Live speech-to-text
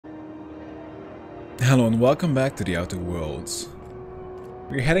Hello and welcome back to the Outer Worlds.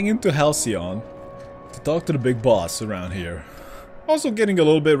 We're heading into Halcyon to talk to the big boss around here. Also getting a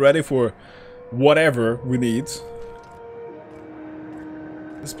little bit ready for whatever we need.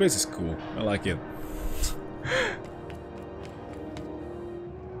 This place is cool, I like it.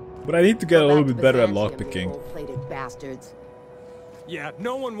 But I need to get a little bit better at lockpicking. Bastards. Yeah,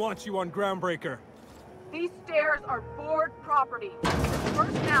 no one wants you on Groundbreaker. These stairs are board property.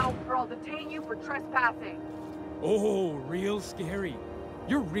 First now, or I'll detain you for trespassing. Oh, real scary.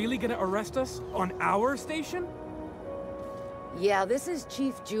 You're really gonna arrest us on our station? Yeah, this is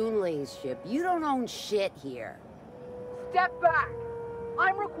Chief Junlei's ship. You don't own shit here. Step back.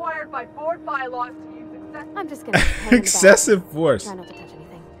 I'm required by board bylaws to use excessive... I'm just gonna Excessive force. Try not to touch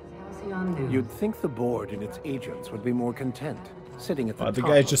anything. You'd think the board and its agents would be more content, sitting at the top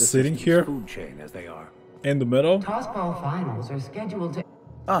guy's of just the sitting system's here? food chain as they are. In the middle? Tossball finals are scheduled to...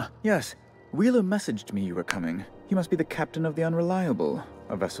 Ah, yes. Wheeler messaged me you were coming. He must be the captain of the Unreliable,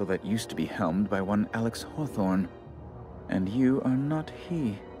 a vessel that used to be helmed by one Alex Hawthorne. And you are not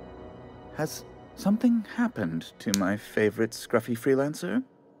he. Has something happened to my favorite scruffy freelancer?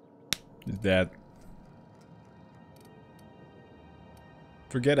 Is that...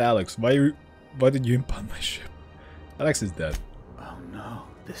 Forget Alex. Why did you impound my ship? Alex is dead. Oh no,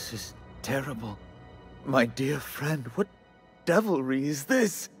 this is terrible. My dear friend, what devilry is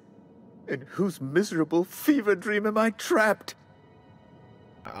this? In whose miserable fever dream am I trapped?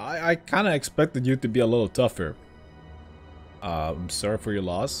 I kind of expected you to be a little tougher. I'm sorry for your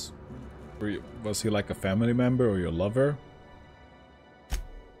loss. Was he like a family member or your lover?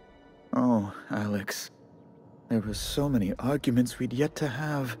 Oh, Alex. There were so many arguments we'd yet to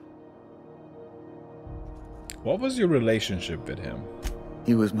have. What was your relationship with him?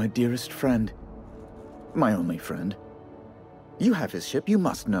 He was my dearest friend. My only friend. You have his ship, you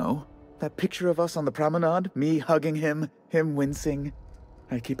must know. That picture of us on the promenade, me hugging him, him wincing.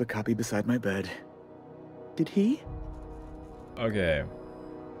 I keep a copy beside my bed. Did he? Okay.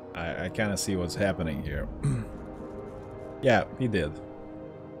 I kind of see what's happening here. Yeah, he did.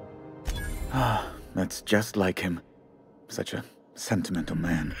 Ah, that's just like him. Such a sentimental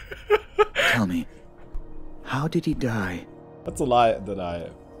man. Tell me, how did he die? That's a lie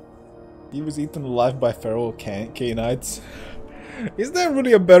that he was eaten alive by feral canites. Is there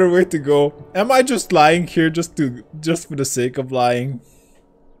really a better way to go? Am I just lying here just for the sake of lying?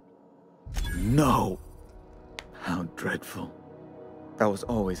 No. How dreadful. That was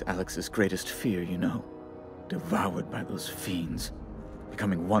always Alex's greatest fear, you know. Devoured by those fiends.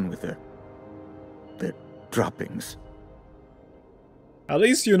 Becoming one with their droppings. At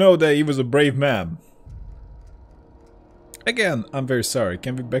least you know that he was a brave man. Again, I'm very sorry.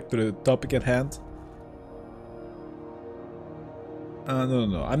 Can we back to the topic at hand?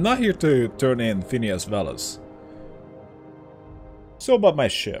 No. I'm not here to turn in Phineas Vernon. So about my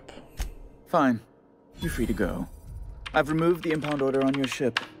ship. Fine. You're free to go. I've removed the impound order on your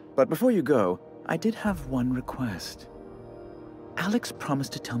ship. But before you go, I did have one request. Alex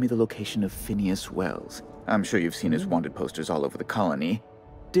promised to tell me the location of Phineas Welles. I'm sure you've seen his wanted posters all over the colony.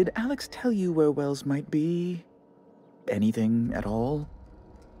 Did Alex tell you where Welles might be? Anything at all?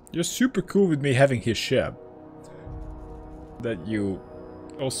 You're super cool with me having his ship. That you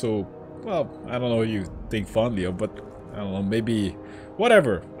also, well, I don't know, you think fondly of, but I don't know, maybe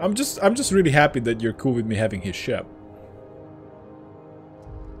whatever. I'm just really happy that you're cool with me having his ship.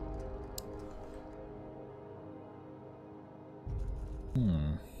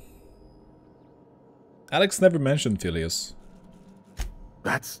 Alex never mentioned Phileas.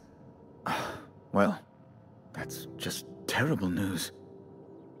 That's... well, that's just terrible news.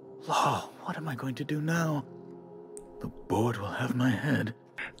 Law, what am I going to do now? The board will have my head.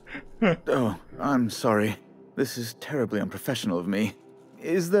 Oh, I'm sorry. This is terribly unprofessional of me.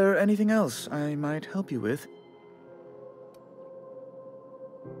 Is there anything else I might help you with?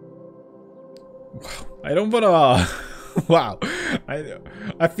 I don't wanna... Wow.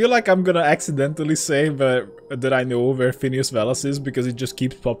 I feel like I'm gonna accidentally say that I know where Phineas Vernon is because it just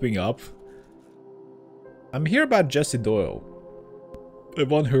keeps popping up. I'm here about Jessie Doyle. I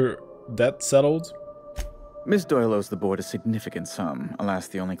want her debt settled. Miss Doyle owes the board a significant sum. Alas,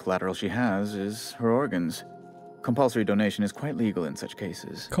 the only collateral she has is her organs. Compulsory donation is quite legal in such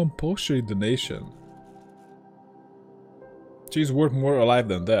cases. Compulsory donation? She's worth more alive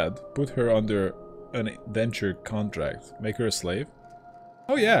than dead. Put her under an indenture contract. Make her a slave?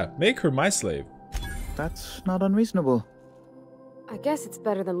 Oh yeah, make her my slave. That's not unreasonable. I guess it's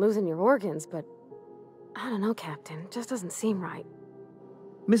better than losing your organs, but I don't know, Captain. Just doesn't seem right.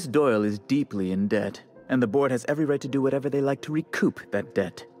 Miss Doyle is deeply in debt, and the board has every right to do whatever they like to recoup that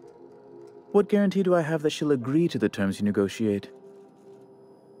debt. What guarantee do I have that she'll agree to the terms you negotiate?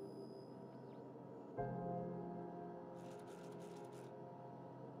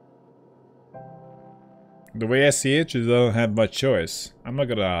 The way I see it, she doesn't have much choice. I'm not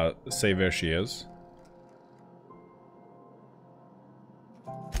gonna say where she is.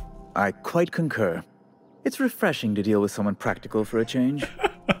 I quite concur. It's refreshing to deal with someone practical for a change.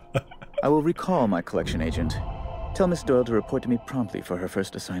 I will recall my collection agent. Tell Miss Doyle to report to me promptly for her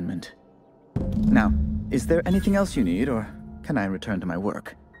first assignment. Now, is there anything else you need, or can I return to my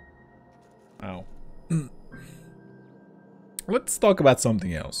work? Ow. Let's talk about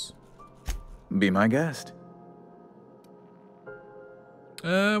something else. Be my guest.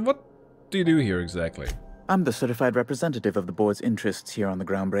 What do you do here exactly? I'm the certified representative of the board's interests here on the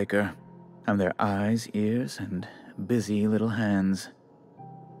Groundbreaker. I'm their eyes, ears, and busy little hands.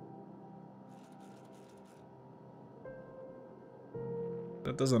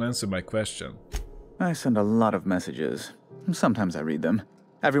 That doesn't answer my question. I send a lot of messages. Sometimes I read them.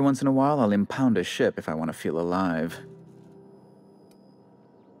 Every once in a while, I'll impound a ship if I want to feel alive.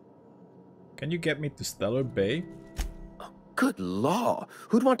 Can you get me to Stellar Bay? Good law!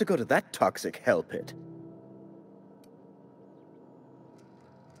 Who'd want to go to that toxic hell pit?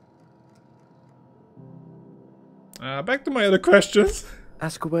 Back to my other questions.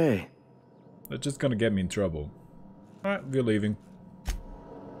 Ask away. They're just gonna get me in trouble. Alright, we're leaving.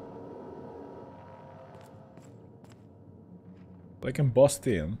 I can bust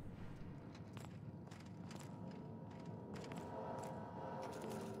in.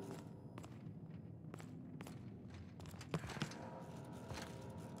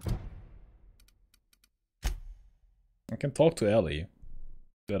 I can talk to Ellie.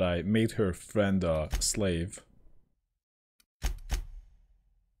 That I made her friend a slave.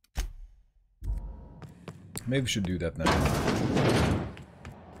 Maybe we should do that now.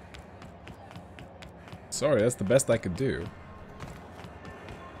 Sorry, that's the best I could do.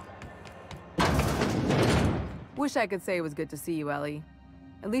 Wish I could say it was good to see you, Ellie.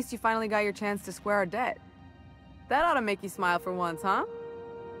 At least you finally got your chance to square our debt. That ought to make you smile for once, huh?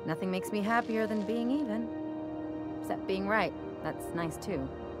 Nothing makes me happier than being even. Except being right. That's nice, too.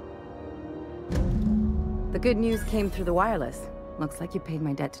 The good news came through the wireless. Looks like you paid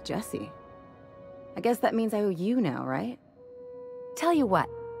my debt to Jesse. I guess that means I owe you now, right? Tell you what,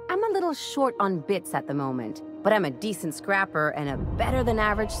 I'm a little short on bits at the moment, but I'm a decent scrapper and a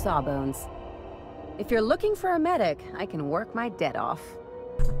better-than-average sawbones. If you're looking for a medic, I can work my debt off.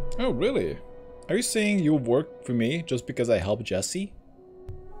 Oh, really? Are you saying you'll work for me just because I helped Jesse?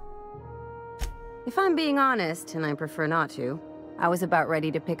 If I'm being honest, and I prefer not to, I was about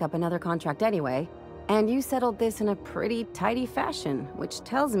ready to pick up another contract anyway, and you settled this in a pretty tidy fashion, which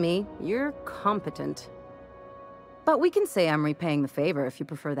tells me you're competent. But we can say I'm repaying the favor if you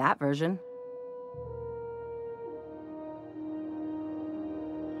prefer that version.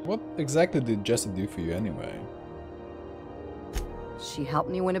 What exactly did Jesse do for you anyway? She helped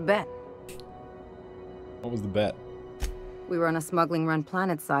me win a bet. What was the bet? We were on a smuggling run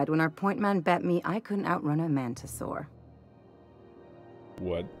planetside when our point man bet me I couldn't outrun a mantisaur.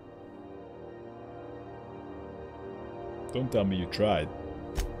 What? Don't tell me you tried.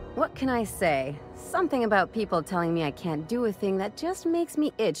 What can I say? Something about people telling me I can't do a thing that just makes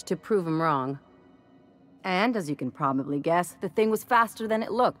me itch to prove them wrong. And, as you can probably guess, the thing was faster than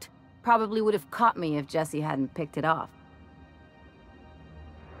it looked. Probably would have caught me if Jesse hadn't picked it off.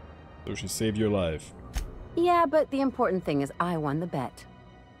 So she saved your life. Yeah, but the important thing is I won the bet.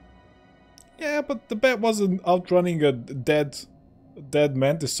 Yeah, but the bet wasn't outrunning a dead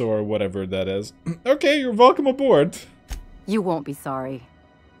mantisaur or whatever that is. Okay, you're welcome aboard. You won't be sorry.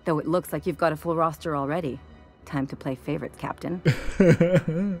 Though it looks like you've got a full roster already. Time to play favorites, Captain.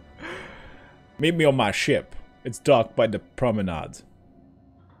 Meet me on my ship. It's docked by the promenade.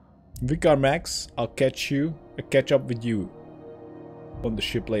 Vicar Max, I'll catch up with you on the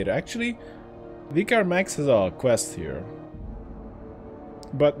ship later. Actually, Vicar Max has a quest here.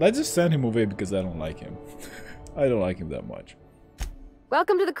 But let's just send him away because I don't like him. I don't like him that much.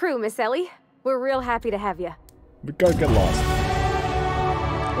 Welcome to the crew, Miss Ellie. We're real happy to have you. Vicar, get lost.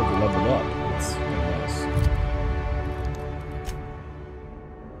 Oh, we leveled up. That's really nice.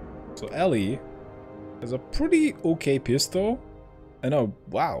 So Ellie has a pretty okay pistol. And a,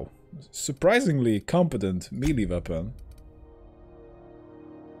 wow, surprisingly competent melee weapon.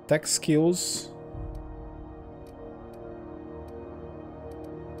 Tech skills.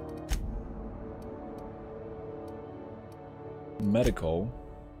 Medical.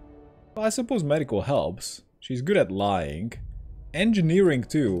 Well, I suppose medical helps. She's good at lying. Engineering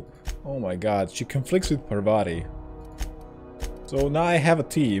too. Oh my god, she conflicts with Parvati. So now I have a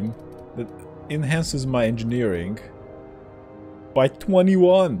team that enhances my engineering by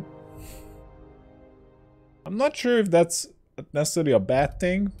 21. I'm not sure if that's necessarily a bad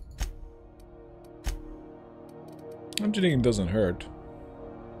thing. Engineering doesn't hurt.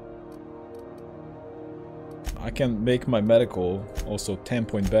 I can make my medical also 10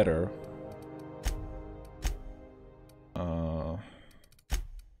 points better.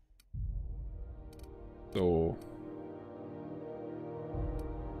 So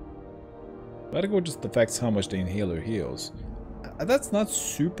medical just affects how much the inhaler heals. That's not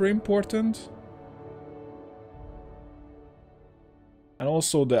super important. And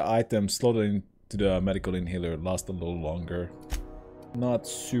also the items slotted into the medical inhaler last a little longer. Not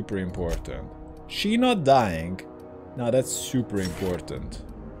super important. She not dying. Now that's super important.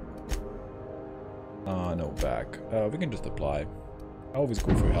 No back. We can just apply. I always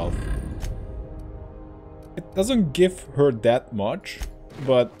go for health. It doesn't give her that much,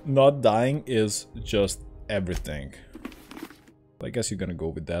 but not dying is just everything. I guess you're gonna go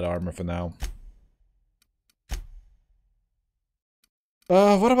with that armor for now.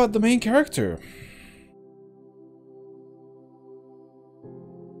 What about the main character?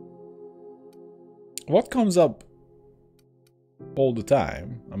 What comes up all the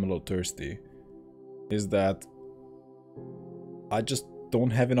time, I'm a little thirsty, is that I just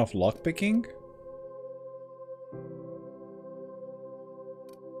don't have enough lockpicking.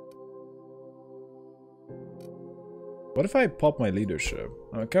 What if I pop my leadership?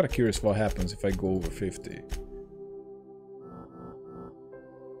 I'm kind of curious what happens if I go over 50.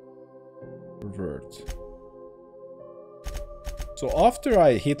 Revert. So after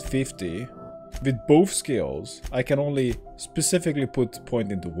I hit 50, with both skills, I can only specifically put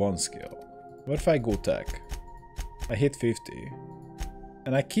point into one skill. What if I go tech? I hit 50.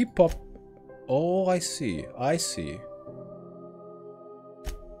 And I keep up... Oh, I see. I see.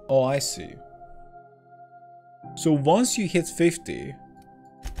 Oh, I see. So once you hit 50,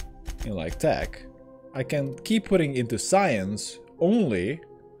 in like tech, I can keep putting into science only,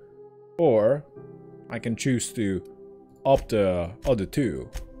 or I can choose to up the other two,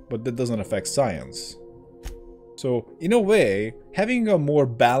 but that doesn't affect science. So in a way, having a more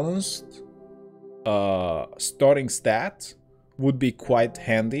balanced starting stat would be quite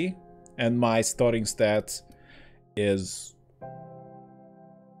handy, and my starting stat is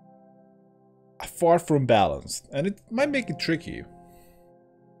far from balanced, and it might make it tricky.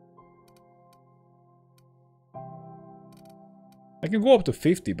 I can go up to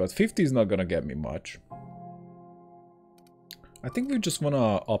 50, but 50 is not gonna get me much. I think we just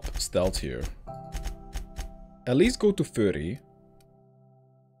wanna up stealth here. At least go to 30.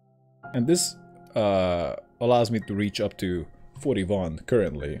 And this allows me to reach up to 41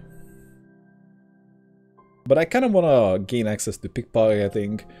 currently. But I kind of wanna gain access to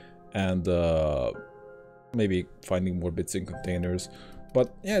pickpocketing and maybe finding more bits in containers.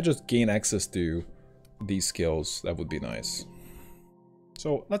 But yeah, just gain access to these skills, that would be nice.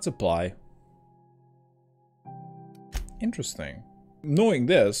 So let's apply. Interesting. Knowing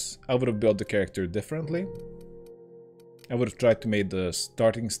this, I would have built the character differently. I would have tried to make the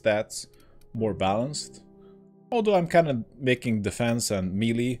starting stats more balanced. Although I'm kind of making defense and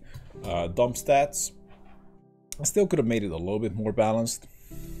melee dump stats, I still could have made it a little bit more balanced.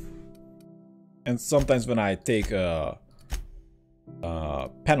 And sometimes when I take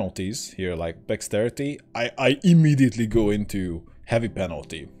penalties here, like dexterity, I immediately go into heavy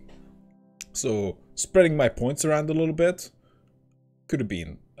penalty. So spreading my points around a little bit could have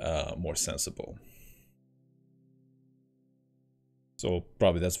been more sensible. So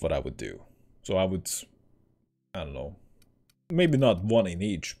probably that's what I would do. So I would, I don't know, maybe not one in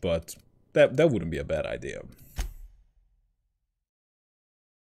each, but that wouldn't be a bad idea.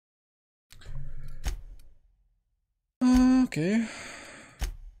 Okay.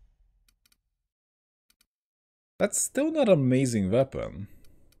 That's still not an amazing weapon.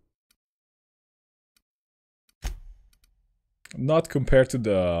 Not compared to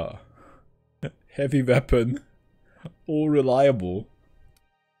the heavy weapon. Unreliable.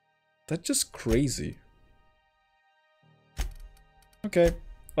 That's just crazy. Okay,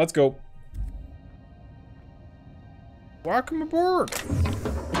 let's go. Welcome aboard!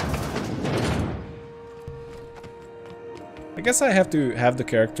 I guess I have to have the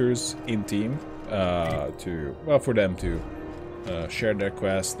characters in team for them to share their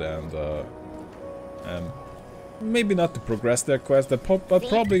quest and maybe not to progress their quest, but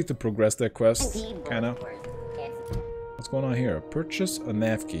probably to progress their quest, kinda. What's going on here? Purchase a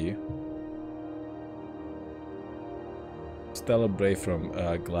nav key. Stellar Brave from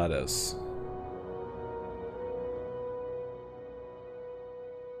Gladys.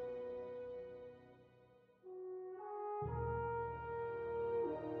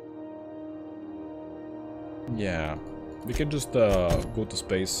 Yeah, we can just go to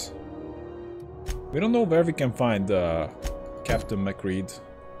space. We don't know where we can find Captain Macredd.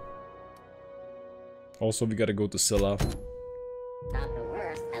 Also, we gotta go to Scylla.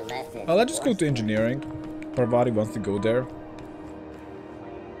 Let's just go to engineering. Parvati wants to go there.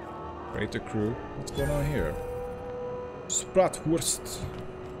 Rate the crew. What's going on here? Sprathwurst.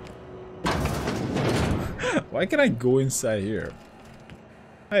 Why can I go inside here?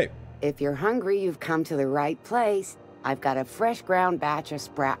 Hey. If you're hungry, you've come to the right place. I've got a fresh ground batch of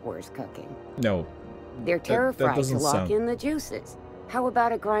spratwurst cooking. No. They're Terra that fried to lock sound... in the juices. How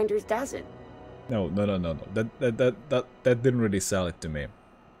about a grinder's dozen? No. That didn't really sell it to me.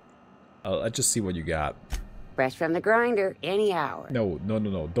 Let's just see what you got. Fresh from the grinder, any hour. No.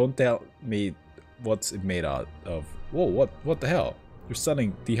 Don't tell me what's it made out of. Whoa, what the hell? You're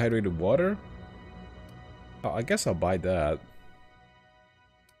selling dehydrated water? Oh, I guess I'll buy that.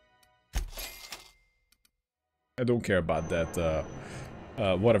 I don't care about that,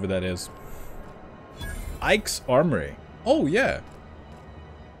 whatever that is. Ike's Armory. Oh, yeah.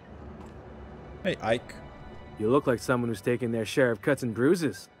 Hey, Ike. You look like someone who's taken their share of cuts and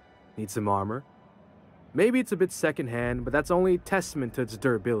bruises. Need some armor? Maybe it's a bit secondhand, but that's only a testament to its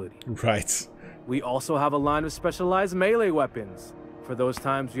durability. Right. We also have a line of specialized melee weapons. For those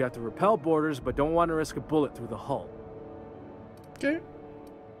times you have to repel boarders, but don't want to risk a bullet through the hull. Okay.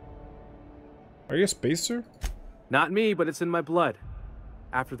 Are you a spacer? Not me, but it's in my blood.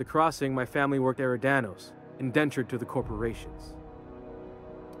 After the crossing, my family worked Eridanos, indentured to the corporations.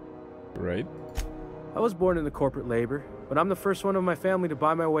 Right. I was born into corporate labor, but I'm the first one of my family to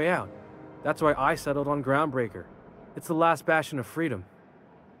buy my way out. That's why I settled on Groundbreaker. It's the last bastion of freedom.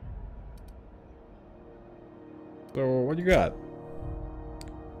 So, what you got?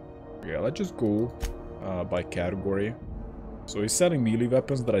 Yeah, let's just go by category. So he's selling melee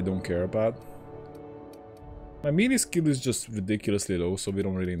weapons that I don't care about. My melee skill is just ridiculously low, so we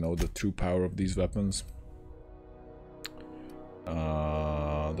don't really know the true power of these weapons.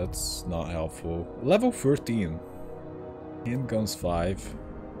 That's not helpful. Level 13. Handguns 5.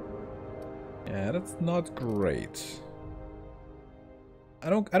 Yeah, that's not great. I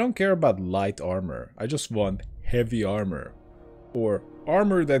don't care about light armor. I just want heavy armor. Or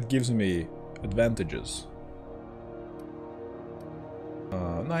armor that gives me advantages.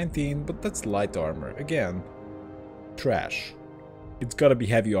 19, but that's light armor. Again, trash. It's gotta be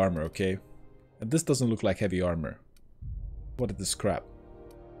heavy armor, okay? And this doesn't look like heavy armor. What is this crap?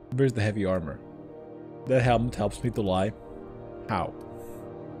 Where's the heavy armor? That helmet helps me to lie. How?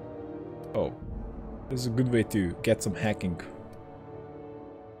 Oh. This is a good way to get some hacking.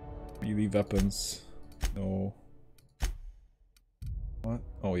 Melee weapons. No. What?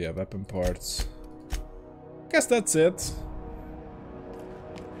 Oh yeah, weapon parts. Guess that's it.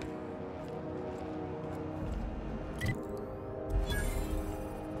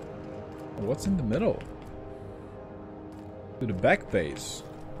 What's in the middle? To the back base.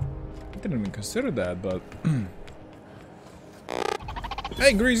 I didn't even consider that, but...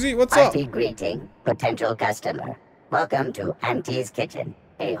 Hey, Greasy, what's up? Greeting, potential customer. Welcome to Auntie's Kitchen,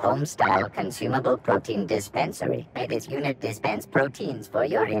 a home-style consumable protein dispensary. May this unit dispense proteins for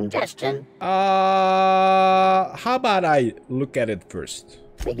your ingestion. How about I look at it first?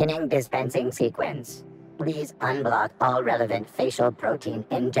 Beginning dispensing sequence. Please unblock all relevant facial protein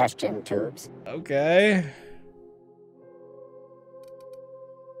ingestion tubes. Okay.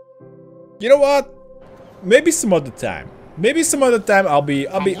 You know what? Maybe some other time. Maybe some other time I'll be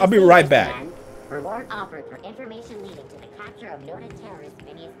right back. Reward offered for information leading to the capture of noted terrorist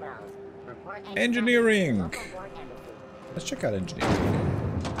Phineas Vernon Welles. Engineering. Let's check out engineering.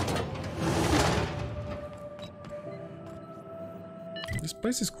 This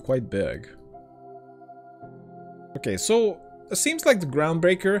place is quite big. Okay, so it seems like the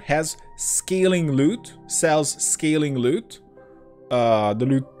Groundbreaker has scaling loot, sells scaling loot. The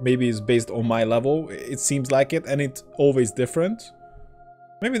loot maybe is based on my level, it seems like it, and it's always different.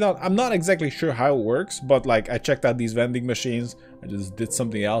 Maybe not, I'm not exactly sure how it works, but like I checked out these vending machines, I just did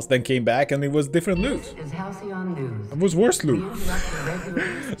something else, then came back and it was different loot. It was worse loot.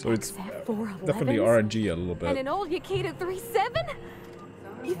 So it's definitely RNG a little bit. And an old Yakita 3.7?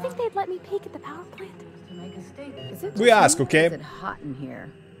 You think they'd let me peek at the power plant? We ask, okay? Is it hot in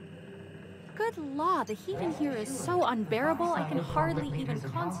here? Good law, the heat in here is so unbearable I can hardly even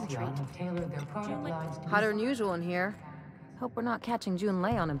concentrate. Hotter than usual in here. Hope we're not catching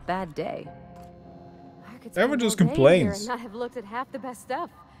Junlei on a bad day. Everyone just complains. And not have looked at half the best stuff.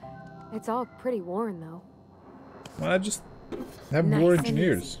 It's all pretty worn though. Why not just have more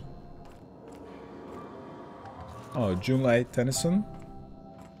engineers? Oh, Junlei Tennyson.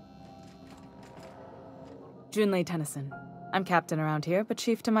 Junlei Tennyson. I'm captain around here, but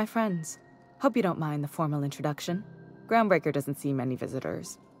chief to my friends. Hope you don't mind the formal introduction. Groundbreaker doesn't see many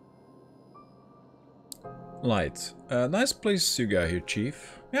visitors. Light. Nice place you got here,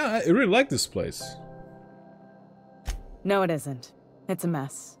 Chief. Yeah, I really like this place. No, it isn't. It's a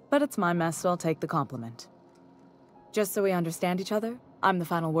mess. But it's my mess, so I'll take the compliment. Just so we understand each other, I'm the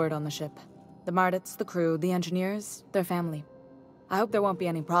final word on the ship. The Mardits, the crew, the engineers, their family. I hope there won't be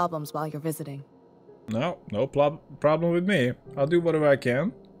any problems while you're visiting. No problem with me. I'll do whatever I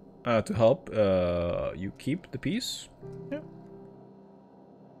can to help you keep the peace. Yeah.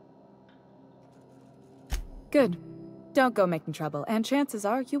 Good. Don't go making trouble, and chances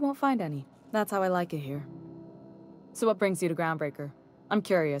are you won't find any. That's how I like it here. So what brings you to Groundbreaker? I'm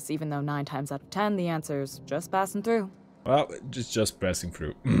curious, even though 9 times out of 10 the answer's just passing through. Well, just passing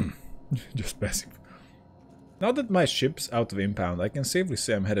through. Just passing through. Now that my ship's out of impound, I can safely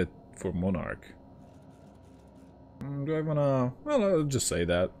say I'm headed for Monarch. Do I wanna... Well, I'll just say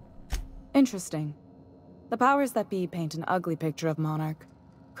that. Interesting. The powers that be paint an ugly picture of Monarch.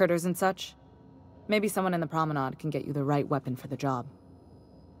 Critters and such. Maybe someone in the promenade can get you the right weapon for the job.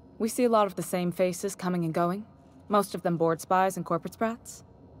 We see a lot of the same faces coming and going. Most of them board spies and corporate sprats.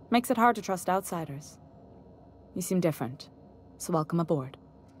 Makes it hard to trust outsiders. You seem different, so welcome aboard.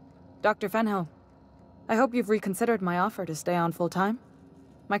 Dr. Fenhill, I hope you've reconsidered my offer to stay on full-time.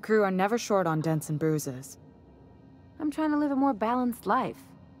 My crew are never short on dents and bruises. I'm trying to live a more balanced life.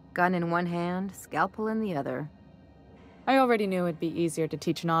 Gun in one hand, scalpel in the other. I already knew it'd be easier to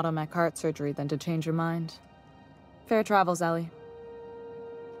teach an automech heart surgery than to change your mind. Fair travels, Ellie.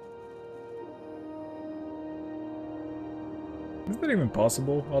 Is that even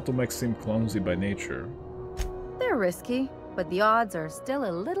possible? Automechs seem clumsy by nature. They're risky, but the odds are still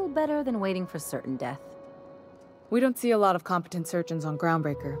a little better than waiting for certain death. We don't see a lot of competent surgeons on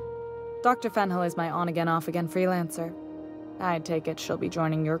Groundbreaker. Dr. Fenhill is my on-again, off-again freelancer. I take it she'll be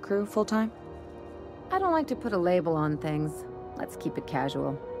joining your crew full-time? I don't like to put a label on things. Let's keep it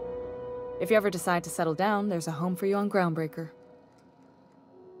casual. If you ever decide to settle down, there's a home for you on Groundbreaker.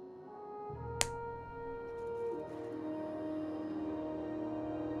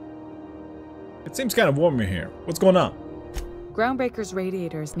 It seems kind of warm in here. What's going on? Groundbreaker's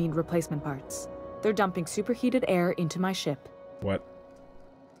radiators need replacement parts. They're dumping superheated air into my ship. What?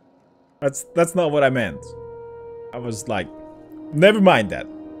 That's not what I meant. I was like, never mind that.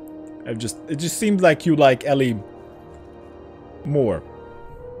 It just seemed like you like Ellie more.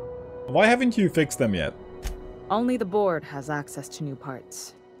 Why haven't you fixed them yet? Only the board has access to new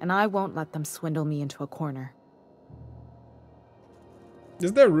parts, and I won't let them swindle me into a corner.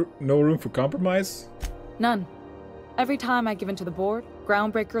 Is there no room for compromise? None. Every time I give in to the board,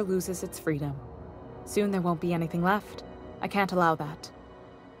 Groundbreaker loses its freedom. Soon there won't be anything left. I can't allow that.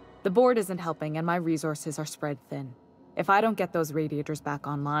 The board isn't helping, and my resources are spread thin. If I don't get those radiators back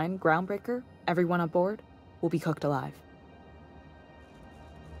online, Groundbreaker, everyone on board, will be cooked alive.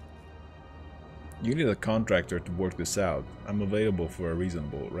 You need a contractor to work this out. I'm available for a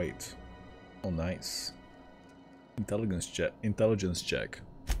reasonable rate. Oh, nice. Intelligence check.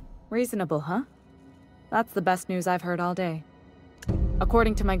 Reasonable, huh? That's the best news I've heard all day.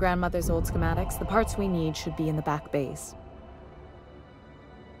 According to my grandmother's old schematics, the parts we need should be in the back bays.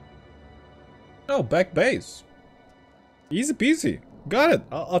 Oh, back bays. Easy peasy. Got it.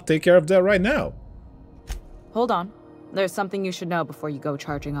 I'll take care of that right now. Hold on. There's something you should know before you go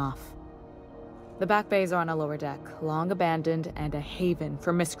charging off. The back bays are on a lower deck, long abandoned and a haven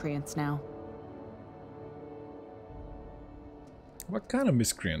for miscreants now. What kind of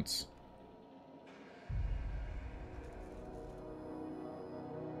miscreants?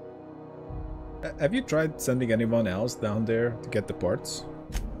 Have you tried sending anyone else down there to get the parts?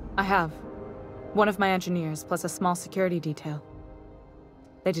 I have. One of my engineers, plus a small security detail.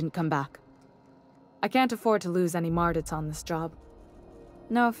 They didn't come back. I can't afford to lose any Mardits on this job.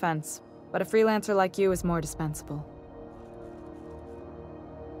 No offense, but a freelancer like you is more dispensable.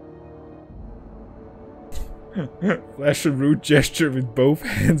 Flash a rude gesture with both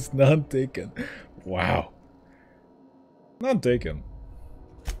hands, none taken. Wow. None taken.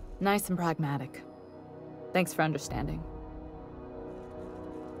 Nice and pragmatic. Thanks for understanding.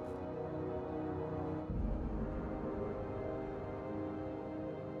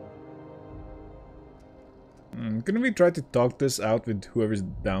 Can we try to talk this out with whoever's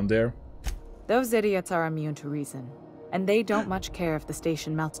down there? Those idiots are immune to reason, and they don't much care if the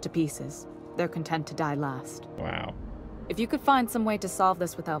station melts to pieces. They're content to die last. Wow. If you could find some way to solve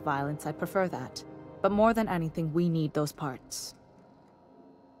this without violence, I'd prefer that. But more than anything, we need those parts.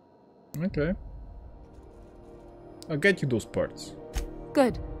 Okay. I'll get you those parts.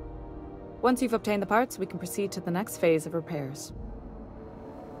 Good. Once you've obtained the parts, we can proceed to the next phase of repairs.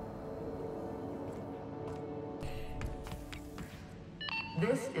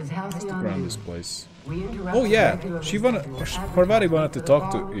 This is Halcyon around this place. Holdings. Oh yeah, Parvati wanted to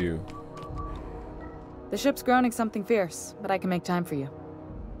talk to you. The ship's groaning something fierce, but I can make time for you.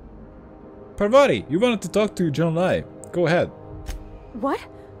 Parvati, you wanted to talk to John Lai. Go ahead. What?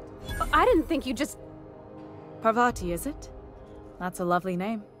 I didn't think you just... Parvati, is it? That's a lovely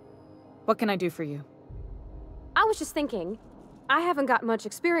name. What can I do for you? I was just thinking, I haven't got much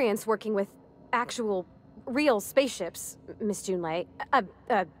experience working with actual, real spaceships, Miss Junlei.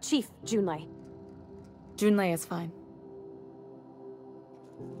 Chief Junlei. Junlei is fine.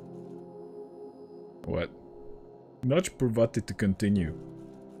 What? Nudge Parvati to continue.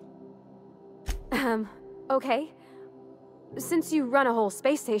 Okay. Since you run a whole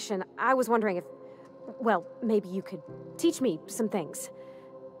space station, I was wondering if... Well, maybe you could teach me some things.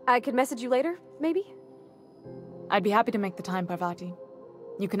 I could message you later, maybe? I'd be happy to make the time, Parvati.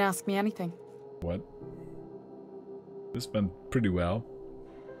 You can ask me anything. What? This went pretty well.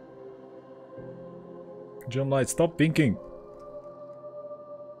 John Light, stop thinking!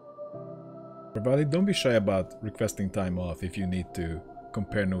 Parvati, don't be shy about requesting time off if you need to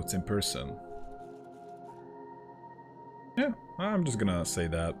compare notes in person. Yeah, I'm just gonna say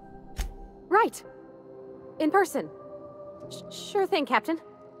that. Right. In person. Sure thing, Captain.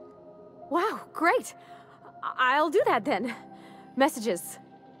 Wow, great. I'll do that then. Messages.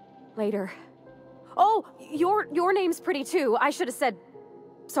 Later. Oh, your name's pretty too. I should have said...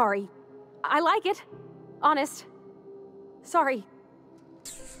 Sorry. I like it. Honest. Sorry.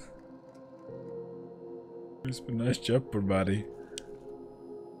 It's been a nice job, Parvati.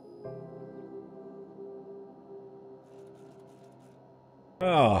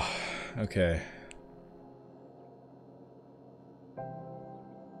 Oh, okay.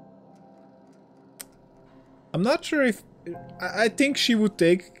 I'm not sure if... I think she would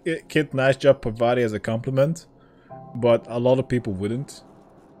take Kit nice job Parvati as a compliment, but a lot of people wouldn't.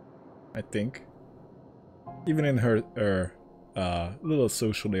 I think. Even in her little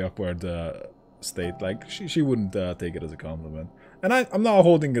socially awkward state, like, she wouldn't take it as a compliment. And I'm not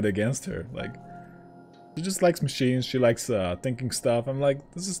holding it against her, like... She just likes machines, she likes thinking stuff. I'm like,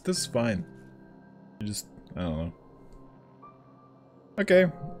 this is fine. I don't know. Okay,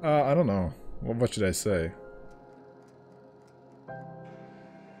 I don't know. What should I say?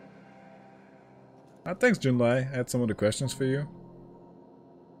 Thanks, Junlai. I had some other questions for you.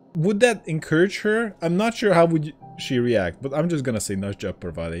 Would that encourage her? I'm not sure how would she react, but I'm just gonna say nice job,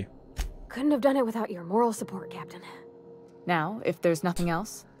 Parvati. Couldn't have done it without your moral support, Captain. Now, if there's nothing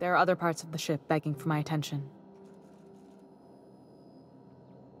else, there are other parts of the ship begging for my attention.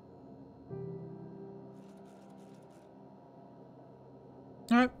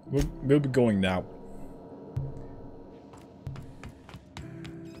 Alright, we'll be going now.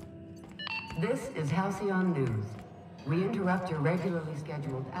 This is Halcyon News. We interrupt your regularly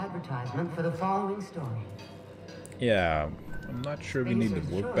scheduled advertisement for the following story. Yeah, I'm not sure we need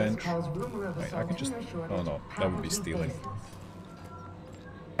the workbench. Wait, I can just... Oh no, that would be stealing.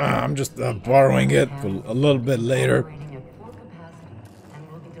 I'm just borrowing it for a little bit later.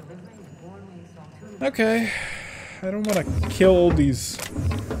 Okay, I don't want to kill all these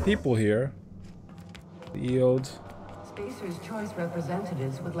people here. Yield. Spacer's Choice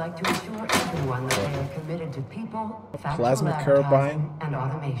representatives would like to assure everyone that they are committed to people, Plasma carbine and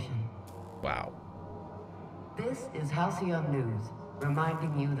automation. Wow. This is Halcyon News,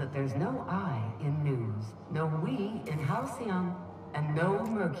 reminding you that there's no I in news, no we in Halcyon, and no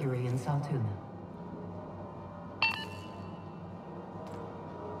Mercury in Saltuna.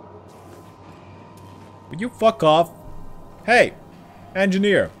 Would you fuck off? Hey,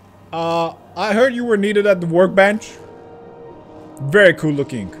 engineer. I heard you were needed at the workbench. Very cool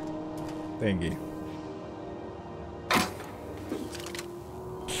looking thingy.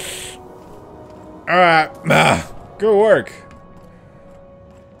 Alright, go work.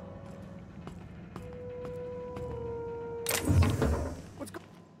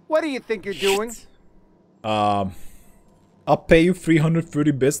 What do you think you're doing? I'll pay you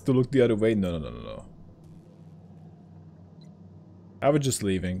 330 bits to look the other way. No. I was just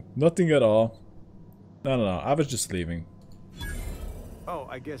leaving. Nothing at all. No. I was just leaving. Oh,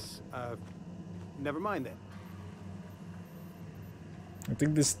 I guess, never mind then. I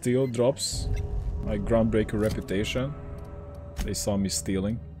think this steal drops my groundbreaker reputation. They saw me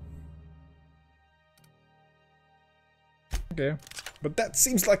stealing. Okay. But that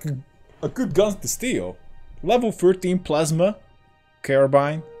seems like a good gun to steal. Level 13 plasma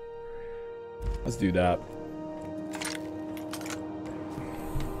carbine. Let's do that.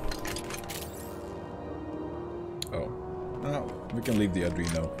 We can leave the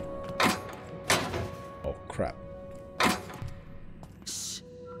Adreno. Oh, crap.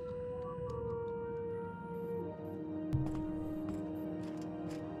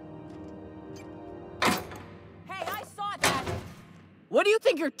 What do you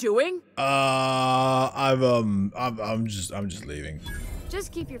think you're doing? I'm just leaving.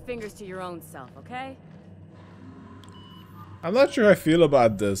 Just keep your fingers to your own self, okay? I'm not sure how I feel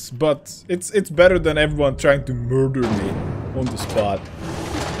about this, but it's better than everyone trying to murder me on the spot.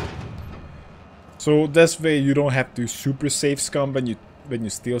 So this way you don't have to super save scum when you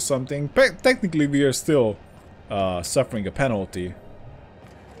steal something. Technically we are still suffering a penalty,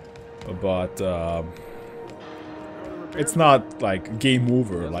 but it's not like game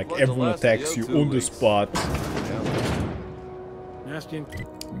over, like everyone attacks you on the spot.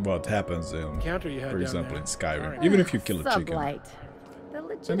 What happens in, for example, in Skyrim, even if you kill a chicken.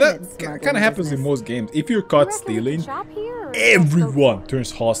 And that kind of happens in most games. If you're caught stealing, everyone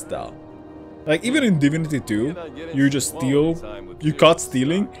turns hostile. Like even in Divinity 2, you just steal, you caught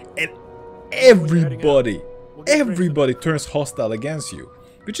stealing, and everybody turns hostile against you.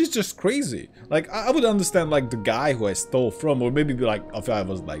 Which is just crazy. Like, I would understand, like, the guy who I stole from, or maybe, like, if I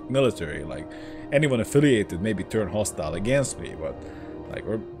was, like, military, like, anyone affiliated maybe turn hostile against me, but, like,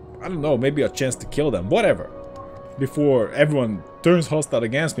 or, I don't know, maybe a chance to kill them, whatever. Before everyone turns hostile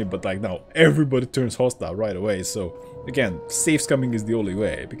against me, but, like, now everybody turns hostile right away, so, again, safe scumming is the only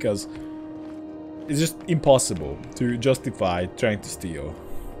way, because it's just impossible to justify trying to steal.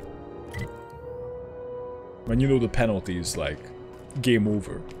 When you know the penalty is, like, game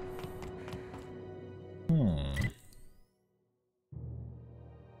over.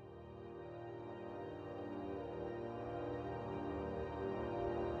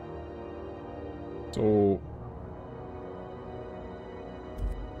 So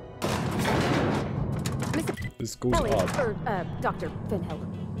this goes up. Or, Dr. Finhill.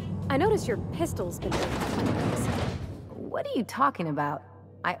 I noticed your pistol's been breaking. What are you talking about?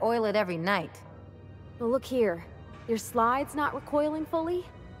 I oil it every night. Well, look here. Your slide's not recoiling fully?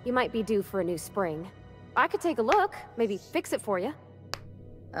 You might be due for a new spring. I could take a look, maybe fix it for you.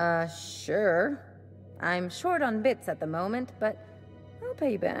 Sure. I'm short on bits at the moment, but I'll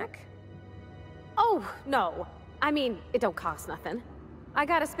pay you back. Oh, no. I mean, it don't cost nothing. I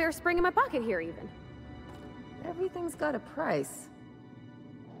got a spare spring in my pocket here, even. Everything's got a price.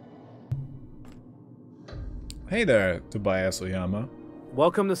 Hey there, Tobias Oyama.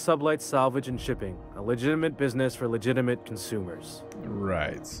 Welcome to Sublight Salvage and Shipping, a legitimate business for legitimate consumers.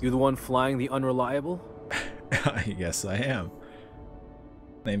 Right. You the one flying the Unreliable? Yes, I am.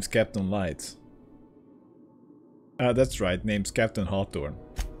 Name's Captain Light. That's right, name's Captain Hawthorne.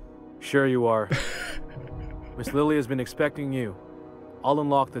 Sure you are. Miss Lily has been expecting you. I'll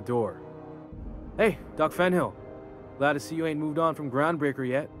unlock the door. Hey, Doc Fenhill. Glad to see you ain't moved on from Groundbreaker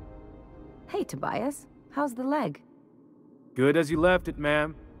yet. Hey, Tobias. How's the leg? Good as you left it,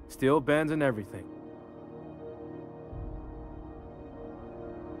 ma'am. Still bends and everything.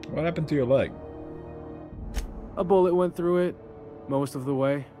 What happened to your leg? A bullet went through it, most of the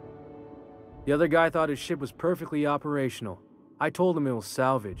way. The other guy thought his ship was perfectly operational. I told him it was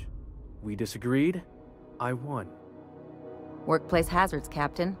salvage. We disagreed. I won. Workplace hazards,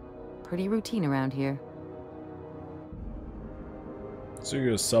 Captain. Pretty routine around here. So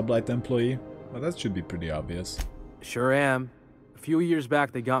you're a Sublight employee? Well, that should be pretty obvious. Sure am. A few years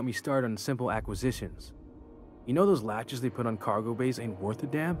back, they got me started on simple acquisitions. You know those latches they put on cargo bays ain't worth a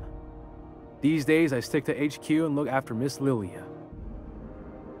damn? These days, I stick to HQ and look after Miss Lilia.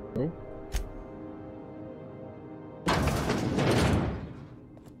 Oh.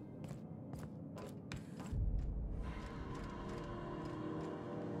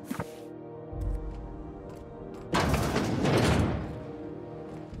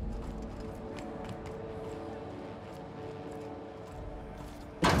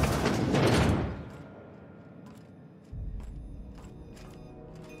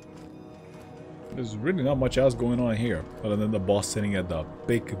 There's really not much else going on here, other than the boss sitting at the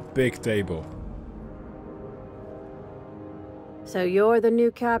big table. So you're the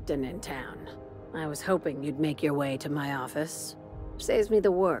new captain in town. I was hoping you'd make your way to my office. Saves me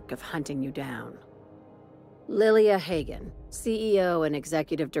the work of hunting you down. Lilia Hagen, CEO and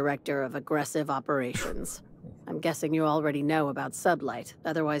Executive Director of Aggressive Operations. I'm guessing you already know about Sublight,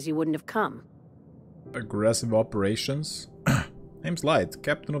 otherwise you wouldn't have come. Aggressive Operations? Name's Light,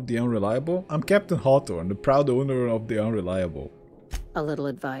 Captain of the Unreliable. I'm Captain Hawthorne, the proud owner of the Unreliable. A little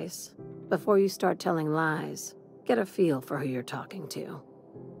advice. Before you start telling lies, get a feel for who you're talking to.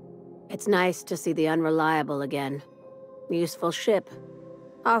 It's nice to see the Unreliable again. Useful ship.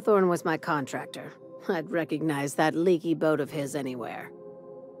 Hawthorne was my contractor. I'd recognize that leaky boat of his anywhere.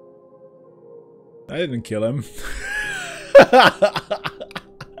 I didn't kill him.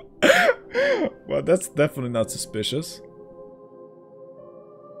 Well, that's definitely not suspicious.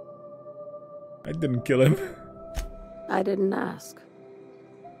 I didn't kill him. I didn't ask.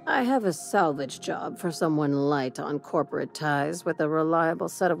 I have a salvage job for someone light on corporate ties with a reliable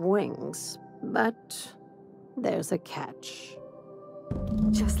set of wings. But there's a catch.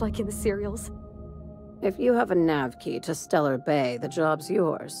 Just like in the serials. If you have a nav key to Stellar Bay, the job's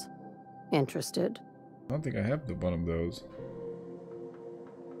yours. Interested? I don't think I have one of those.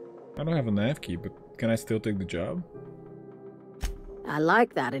 I don't have a nav key, but can I still take the job? I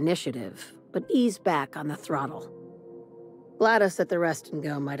like that initiative, but ease back on the throttle. Gladys at the Rest and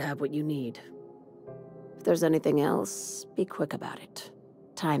Go might have what you need. If there's anything else, be quick about it.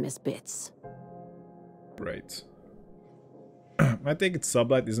 Time is bits. Right. I think its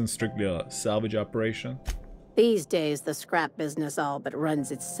sublight isn't strictly a salvage operation. These days, the scrap business all but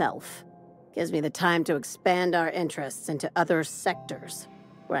runs itself. Gives me the time to expand our interests into other sectors,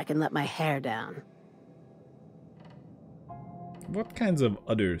 where I can let my hair down. What kinds of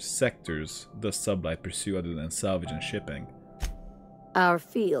other sectors does sublight pursue other than salvage and shipping? Our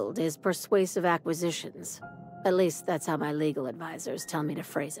field is persuasive acquisitions. At least that's how my legal advisors tell me to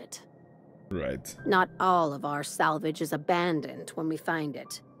phrase it. Right. Not all of our salvage is abandoned when we find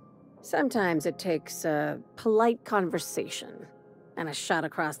it. Sometimes it takes a polite conversation and a shot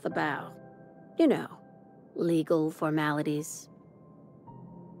across the bow. You know, legal formalities.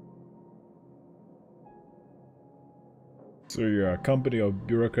 So you're a company of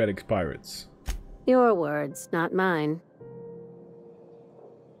bureaucratic pirates. Your words, not mine.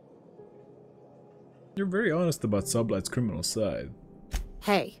 You're very honest about Sublight's criminal side.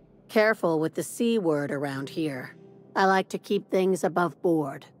 Hey, careful with the C word around here. I like to keep things above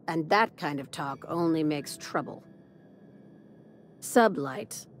board, and that kind of talk only makes trouble.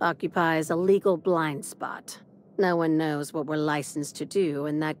 Sublight occupies a legal blind spot. No one knows what we're licensed to do,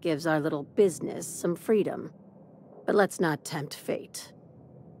 and that gives our little business some freedom. But let's not tempt fate.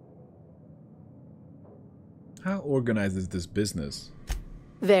 How organized is this business?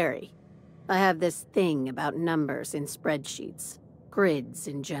 Very. I have this thing about numbers in spreadsheets. Grids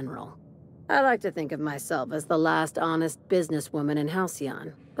in general. I like to think of myself as the last honest businesswoman in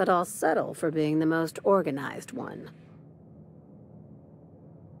Halcyon, but I'll settle for being the most organized one.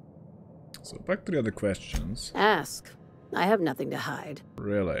 So back to the other questions. Ask. I have nothing to hide.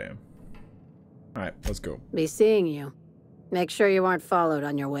 Really? Alright, let's go. Be seeing you. Make sure you aren't followed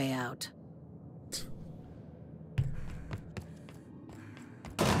on your way out.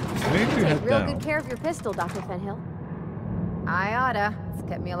 You take real good care of your pistol, Dr. Fenhill. I oughta. It's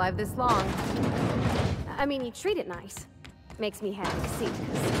kept me alive this long. I mean, you treat it nice. Makes me happy to see,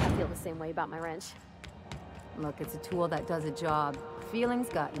 because I feel the same way about my wrench. Look, it's a tool that does a job. Feelings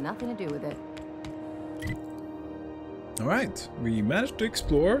got nothing to do with it. Alright, we managed to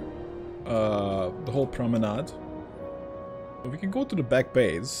explore the whole promenade. We can go to the back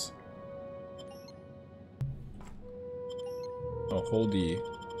bays. Oh, hold the...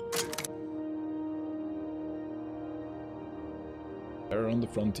 Terra on the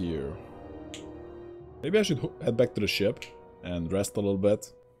frontier. Maybe I should head back to the ship and rest a little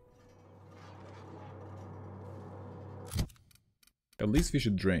bit. At least we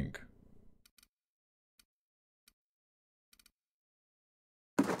should drink.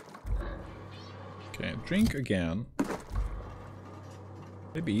 Okay, drink again.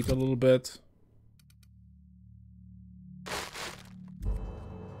 Maybe eat a little bit.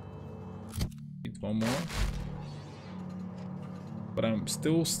 Eat one more. But I'm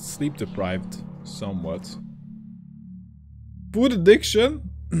still sleep deprived somewhat. Food addiction?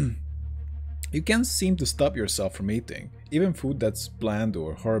 You can't seem to stop yourself from eating. Even food that's bland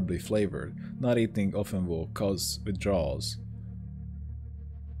or horribly flavored. Not eating often will cause withdrawals.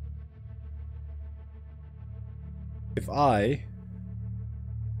 If I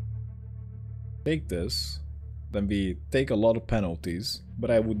take this, then we take a lot of penalties,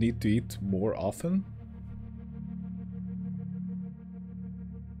 but I would need to eat more often.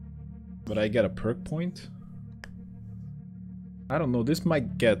 But I get a perk point? I don't know, this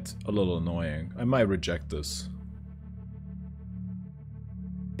might get a little annoying. I might reject this.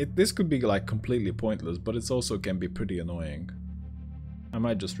 This could be like completely pointless, but it also can be pretty annoying. I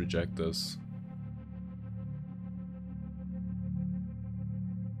might just reject this.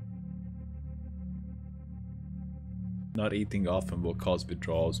 Not eating often will cause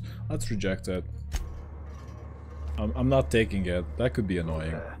withdrawals. Let's reject it. I'm not taking it. That could be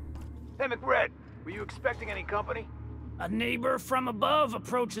annoying. Hey, Macredd, were you expecting any company? A neighbor from above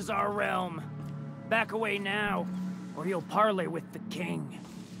approaches our realm. Back away now, or you'll parley with the king.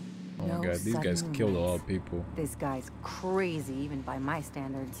 Oh my god, these guys killed a lot of people. This guy's crazy, even by my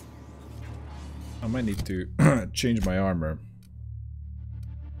standards. I might need to change my armor.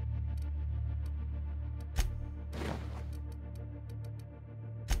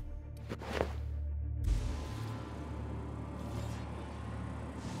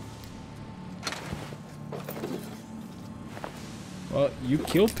 Well, you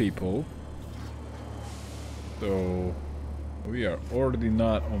kill people. So we are already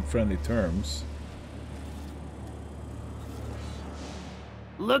not on friendly terms.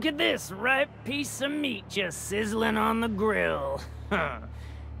 Look at this ripe piece of meat just sizzling on the grill.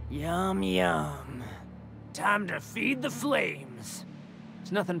 Yum, yum. Time to feed the flames.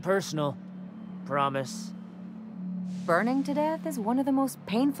 It's nothing personal. Promise. Burning to death is one of the most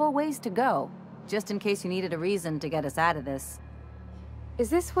painful ways to go. Just in case you needed a reason to get us out of this. Is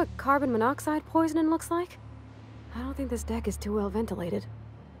this what carbon monoxide poisoning looks like? I don't think this deck is too well ventilated.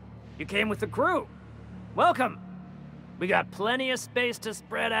 You came with the crew. Welcome. We got plenty of space to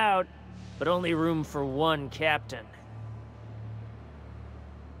spread out, but only room for one captain.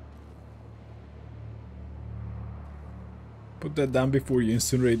 Put that down before you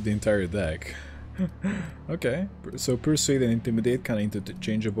incinerate the entire deck. Okay, so persuade and intimidate, kind of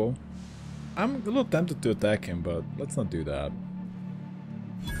interchangeable. I'm a little tempted to attack him, but let's not do that.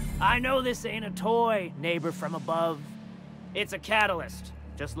 I know this ain't a toy, neighbor from above. It's a catalyst,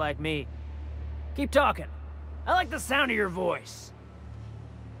 just like me. Keep talking. I like the sound of your voice.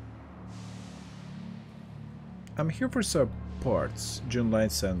 I'm here for some parts Junlight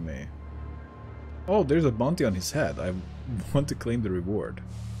sent me. Oh, there's a bounty on his head. I want to claim the reward.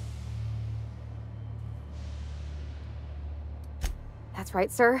 That's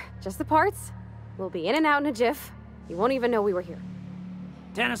right, sir. Just the parts. We'll be in and out in a jiff. You won't even know we were here.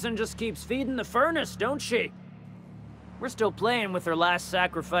 Tennyson just keeps feeding the furnace, don't she? We're still playing with her last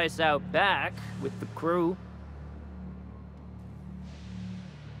sacrifice out back, with the crew.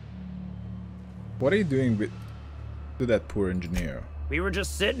 What are you doing to that poor engineer? We were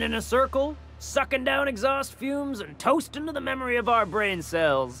just sitting in a circle, sucking down exhaust fumes and toasting to the memory of our brain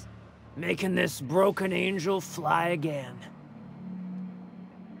cells, making this broken angel fly again.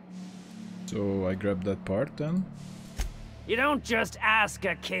 So I grabbed that part then? You don't just ask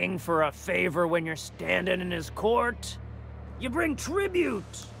a king for a favor when you're standing in his court. You bring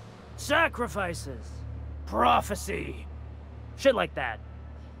tribute, sacrifices, prophecy, shit like that.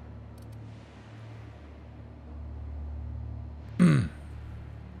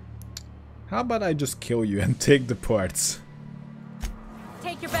 How about I just kill you and take the parts?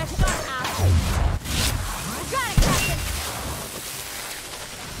 Take your best shot, asshole. You got it, Captain.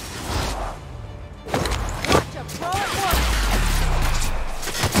 Watch a pro at work.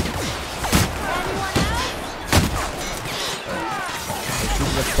 Anyone else? Too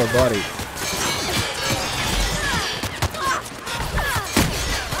much for body.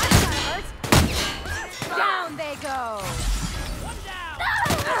 Down they go.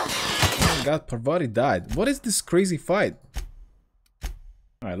 Oh my god, Parvati died. What is this crazy fight?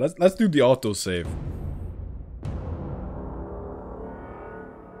 Alright, let's do the autosave.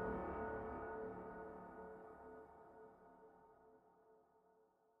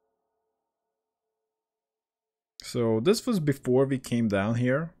 So this was before we came down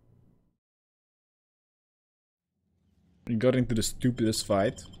here. We got into the stupidest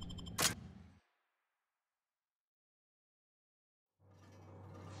fight.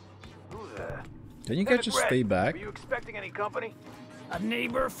 Can you guys just stay back? Are you expecting any company? A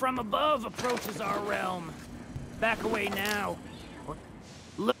neighbor from above approaches our realm. Back away now.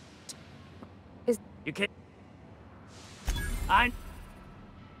 Look. You can't.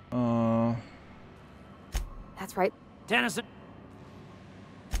 That's right. Tennyson.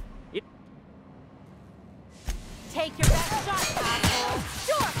 Take your best shot, asshole.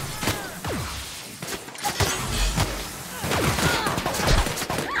 Sure.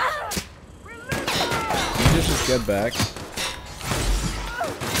 You just get back.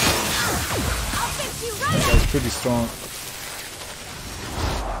 That guy's pretty strong.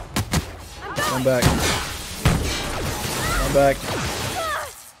 Come back. Come back.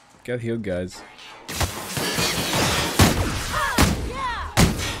 Get healed, guys.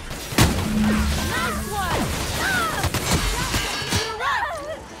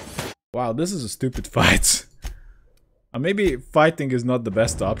 Wow, this is a stupid fight. Maybe fighting is not the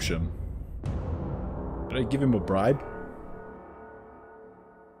best option. Did I give him a bribe?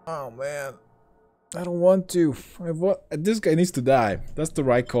 Oh man. I don't want to. This guy needs to die. That's the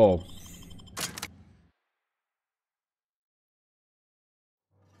right call.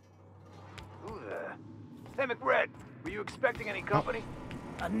 Hey, Macredd, were you expecting any company?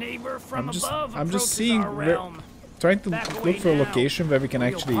 A neighbor from above I'm just approaches seeing our realm. trying to Back look away for a now, location where we can or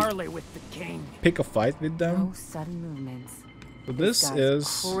you'll actually parley with the king. pick a fight with them. No sudden movements. So this guy's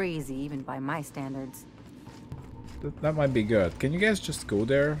is crazy even by my standards. that might be good. Can you guys just go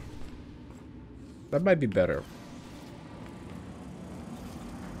there? That might be better.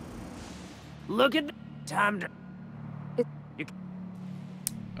 Look at the time to.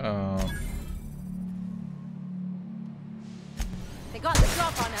 They got the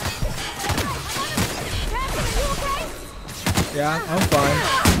drop on us. Captain, are you okay? Yeah, I'm fine.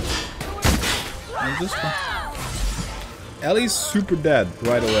 I'm just fine. Ellie's super dead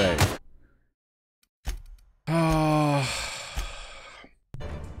right away.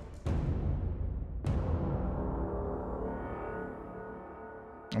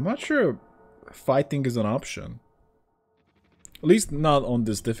 I'm not sure fighting is an option. At least not on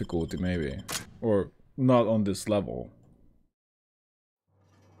this difficulty, maybe. Or not on this level.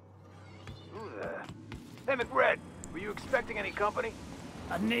 Hey, Macredd, were you expecting any company?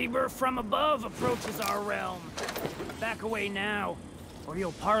 A neighbor from above approaches our realm. Back away now, or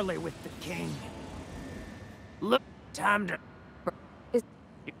you'll parley with the king. Look, time to.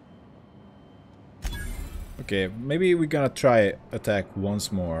 Okay, maybe we're gonna try attack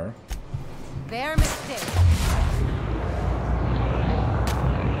once more. Their mistake.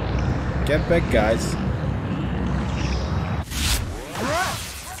 Get back, guys.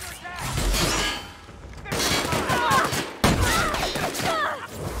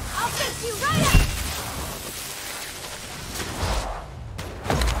 I'll fix you right up.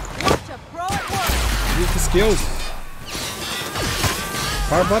 Watch a pro at work. Use the skills.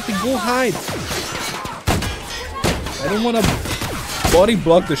 Parvati, go hide. I don't want to body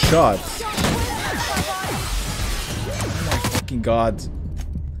block the shots. Oh my fucking god.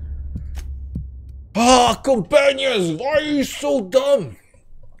 Ah, companions, why are you so dumb?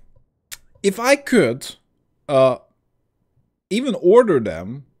 If I could even order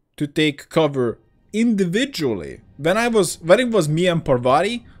them to take cover individually when it was me and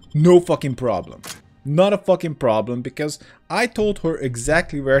Parvati, no fucking problem. Not a fucking problem, because I told her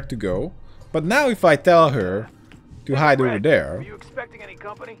exactly where to go. But now if I tell her to hide over there, Were you expecting any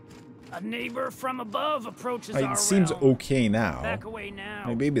company? A neighbor from above approaches our it seems realm. okay now. Back away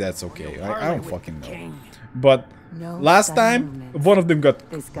now. Maybe that's okay. You'll I parley don't with fucking the know. king. But No last sudden time, movements. one of them got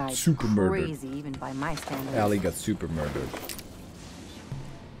This guy's super murdered. crazy even by my standards. Ellie got super murdered.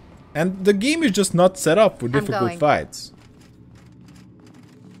 And the game is just not set up for difficult going. fights.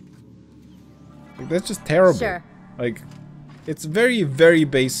 Like, that's just terrible. Sure. Like, it's very, very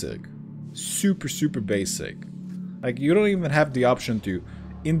basic. Super, super basic. Like, you don't even have the option to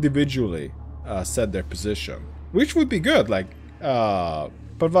individually set their position. Which would be good. Like,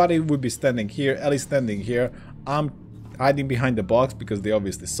 Parvati would be standing here, Ellie standing here. I'm hiding behind the box because they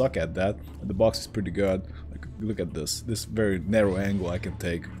obviously suck at that. And the box is pretty good. Like, look at this. This very narrow angle I can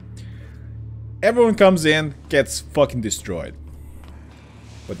take. Everyone comes in, gets fucking destroyed.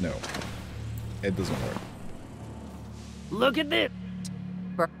 But no. It doesn't work. Look at this.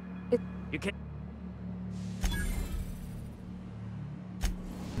 You can.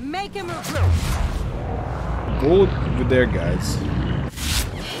 Make him move. Go over there, guys.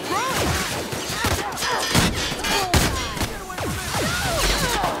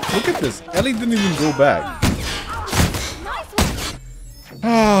 Look at this. Ellie didn't even go back.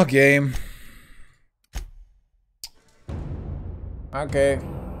 Ah, game. Okay.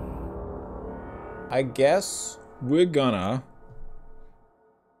 I guess we're gonna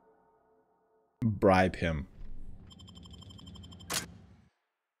bribe him.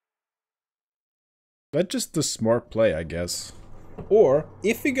 That's just the smart play, I guess. Or,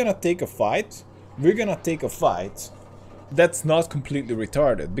 if we're gonna take a fight, we're gonna take a fight that's not completely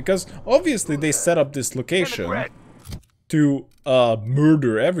retarded. Because, obviously, they set up this location to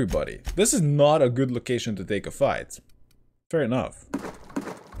murder everybody. This is not a good location to take a fight. Fair enough.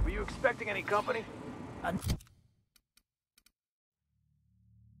 Were you expecting any company? A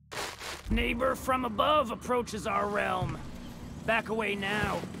neighbor from above approaches our realm. Back away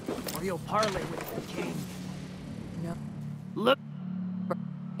now, or you'll parley with the king. No. Look.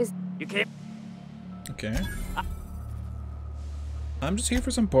 Is you can't. Okay. I'm just here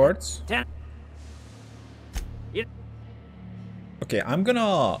for some parts. Okay, I'm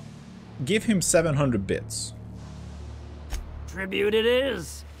gonna give him 700 bits. Tribute it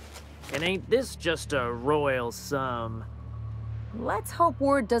is. And ain't this just a royal sum? Let's hope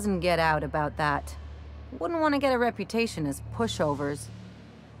word doesn't get out about that. Wouldn't want to get a reputation as pushovers.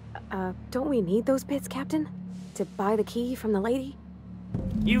 Don't we need those bits, Captain? To buy the key from the lady?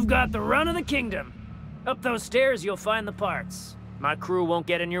 You've got the run of the kingdom. Up those stairs, you'll find the parts. My crew won't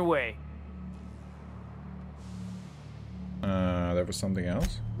get in your way. There was something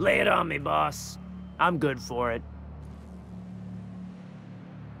else? Lay it on me, boss. I'm good for it.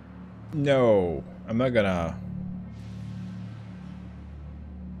 No, I'm not gonna.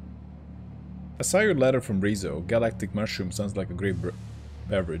 I saw your letter from Rizzo. Galactic mushroom sounds like a great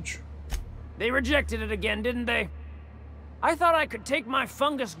beverage. They rejected it again, didn't they? I thought I could take my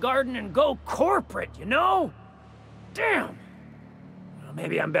fungus garden and go corporate, you know? Damn! Well,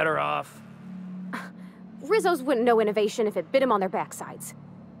 maybe I'm better off. Rizzo's wouldn't know innovation if it bit him on their backsides.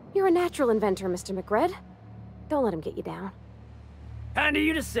 You're a natural inventor, Mr. Macredd. Don't let him get you down. Kind of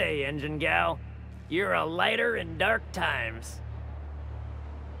you to say, engine gal. You're a lighter in dark times.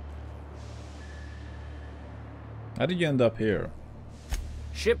 How did you end up here?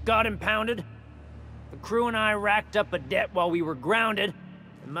 Ship got impounded. The crew and I racked up a debt while we were grounded,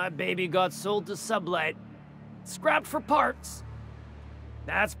 and my baby got sold to Sublight. Scrapped for parts.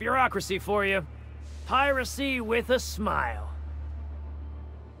 That's bureaucracy for you. Piracy with a smile.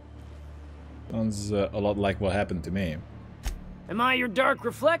 Sounds a lot like what happened to me. Am I your dark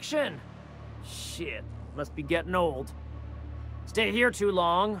reflection? Shit, must be getting old. Stay here too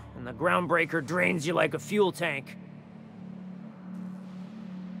long, and the groundbreaker drains you like a fuel tank.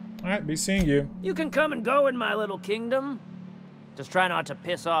 Alright, be seeing you. You can come and go in my little kingdom. Just try not to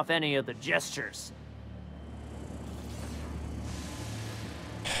piss off any of the gestures.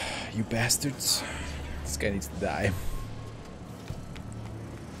 You bastards. This guy needs to die.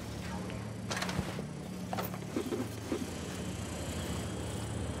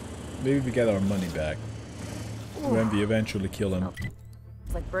 Maybe we get our money back when we eventually kill him.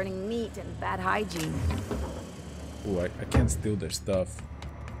 It's like burning meat and bad hygiene. Oh, I can't steal their stuff.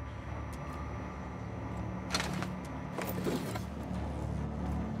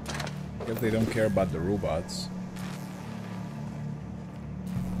 Guess they don't care about the robots.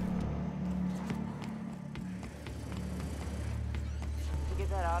 You get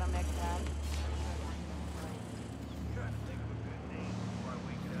that automech tag?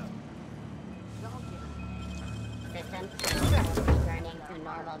 System returning to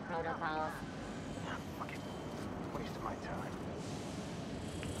normal protocols. Fucking waste of my time.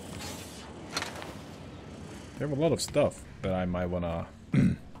 They have a lot of stuff that I might wanna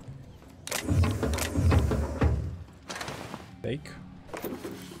take.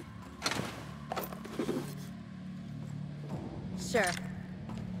 Sure.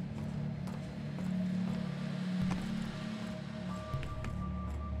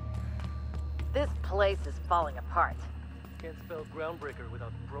 This place is falling apart. Can't spell groundbreaker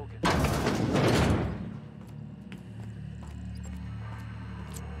without broken.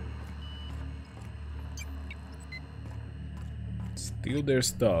 Steal their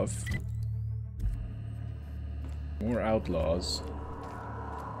stuff. More outlaws.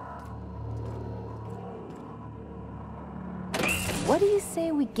 What do you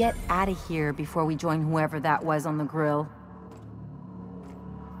say we get out of here before we join whoever that was on the grill?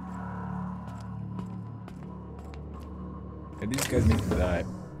 Yeah, these guys need to die.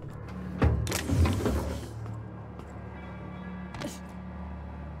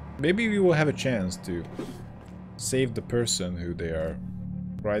 Maybe we will have a chance to save the person who they are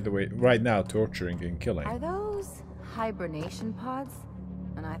right now torturing and killing. Are those hibernation pods?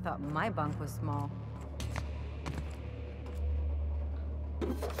 And I thought my bunk was small.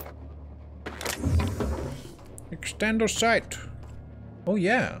 Extend our sight. Oh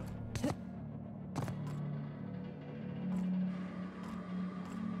yeah.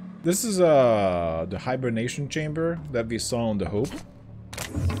 This is the hibernation chamber that we saw on the Hope.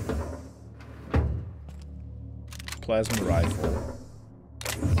 Plasma rifle.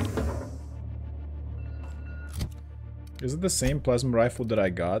 Is it the same plasma rifle that I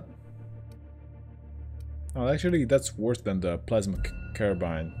got? Oh, actually, that's worse than the plasma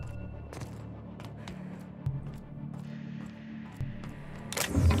carbine.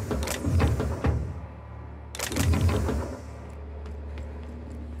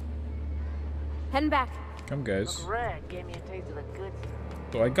 Heading back. Come, guys. Macredd gave me a taste of the good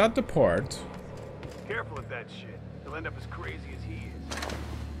stuff. So I got the part. Careful with that shit. He'll end up as crazy as he is.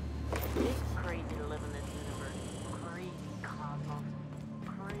 It's crazy to live in this universe. Crazy cosmos.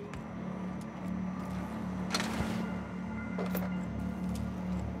 Crazy.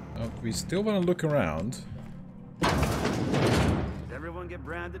 We still want to look around. Does everyone get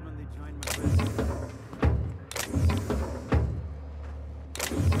branded when they join Macredd?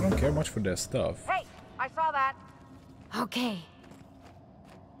 I don't care much for their stuff. Hey, I saw that. Okay.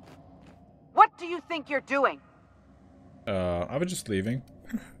 What do you think you're doing? I was just leaving.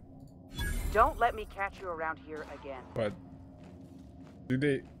 Don't let me catch you around here again. But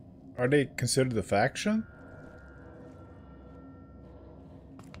are they considered a faction?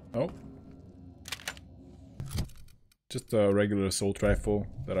 Oh. Just a regular assault rifle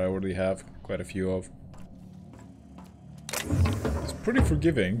that I already have quite a few of. It's pretty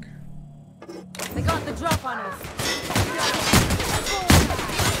forgiving. They got the drop on us.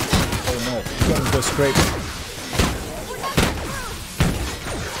 Oh no, it's gonna go straight.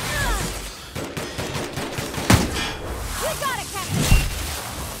 We got it, Captain.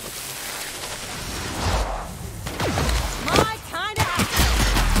 My kind of.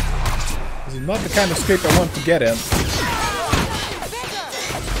 This is not the kind of scrape I want to get in.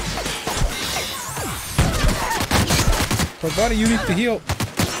 Barbara, you need to heal.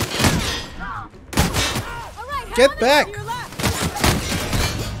 Get back!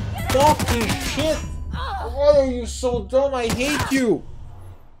 Fucking shit! Why are you so dumb? I hate you!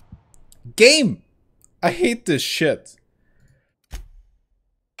 Game! I hate this shit.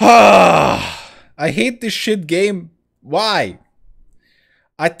 I hate this shit game. Why?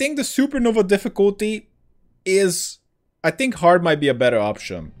 I think the Supernova difficulty is... I think hard might be a better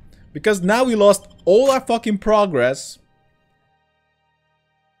option. Because now we lost all our fucking progress.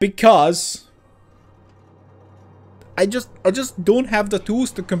 Because... I just don't have the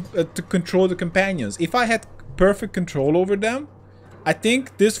tools to control the companions. If I had perfect control over them, I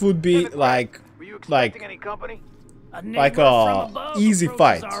think this would be like a easy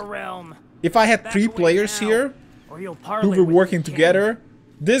fight. If I had 3 players here who were working together,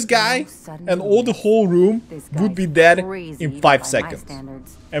 this guy and all the whole room would be dead in 5 seconds,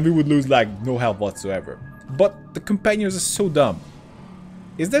 and we would lose like no health whatsoever. But the companions are so dumb.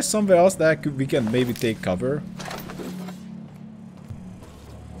 Is there somewhere else that we can maybe take cover?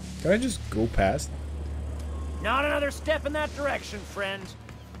 Can I just go past? Not another step in that direction, friend.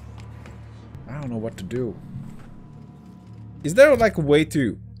 I don't know what to do. Is there like a way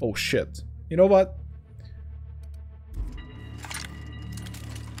to... Oh shit. You know what?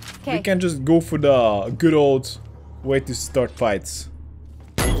 We can just go for the good old way to start fights.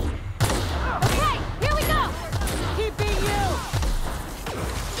 Okay, here we go. Keep being you.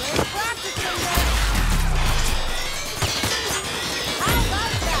 Great practice, how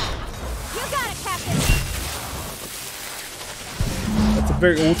about that? You got it, Captain. That's a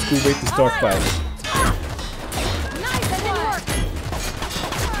very old school way to start fights.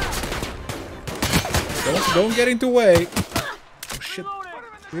 Don't get into the way. Oh shit.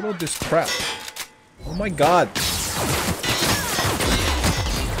 Reload this crap. Oh my god.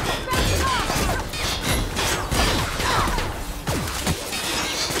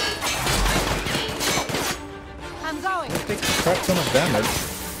 I'm going. Take a crap ton of damage.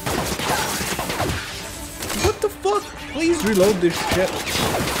 What the fuck? Please reload this shit.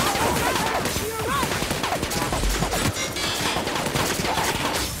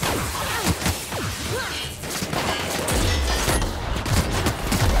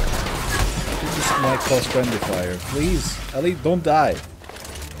 Might cause friendly fire. Please, Ellie, don't die.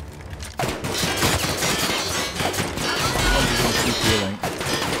 I'm just gonna keep healing.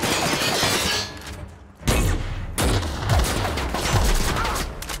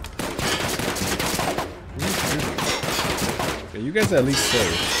 Okay, you guys are at least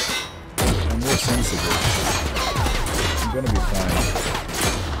safe. I'm more sensitive. I'm gonna be fine.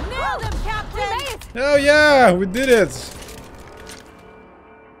 Nailed him, Captain! Oh yeah, we did it!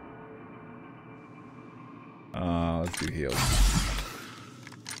 Let's do heals.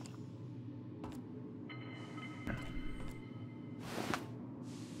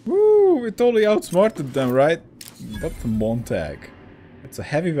 Woo! We totally outsmarted them, right? What the Montag? It's a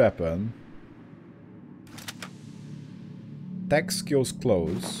heavy weapon. Attack skills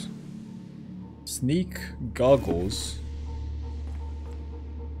close. Sneak goggles.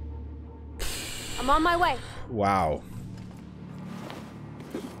 I'm on my way. Wow.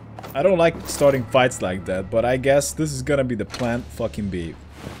 I don't like starting fights like that, but I guess this is gonna be the plan fucking B.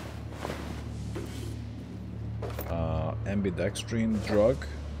 Ambidextrine drug.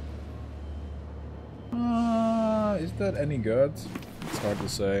 Is that any good? It's hard to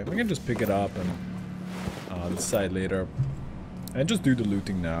say. We can just pick it up and decide later. And just do the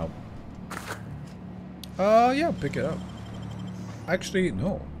looting now. Yeah, pick it up. Actually,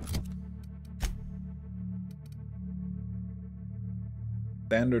 no.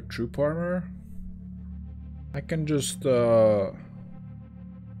 Standard troop armor. I can just I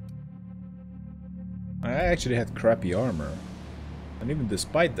actually had crappy armor, and even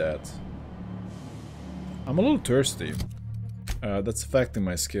despite that I'm a little thirsty. That's affecting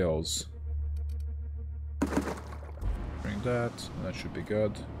my skills. Bring that should be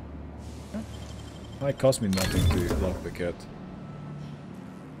good. Might cost me nothing to lockpick it.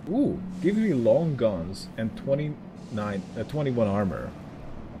 Ooh, give me long guns and 21 armor.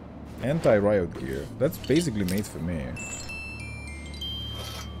 Anti-riot gear. That's basically made for me.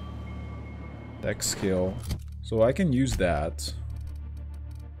 Dex skill. So I can use that.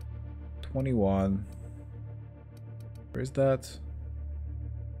 21. Where's that?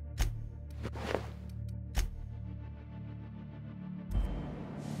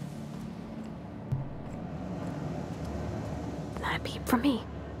 Not a peep from me.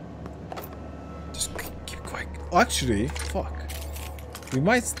 Just keep quiet. Actually, fuck. We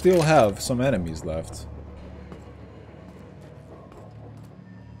might still have some enemies left.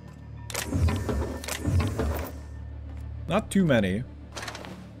 Not too many,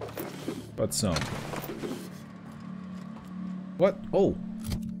 but some. What? Oh!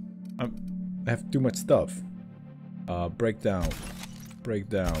 I have too much stuff. Break down. Break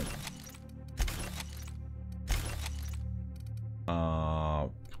down.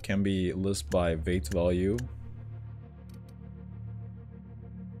 Can be listed by weight value.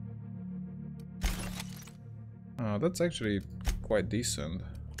 That's actually quite decent.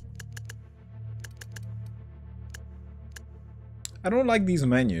 I don't like these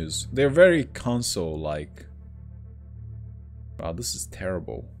menus. They're very console-like. Wow, this is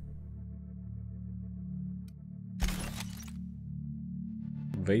terrible.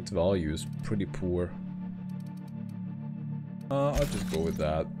 Weight value is pretty poor. I'll just go with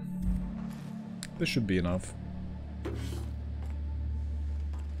that. This should be enough.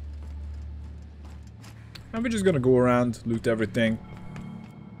 And we're just gonna go around, loot everything.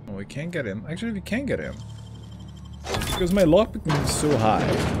 Oh, we can't get in. Actually, we can get in. Because my lockpicking is so high.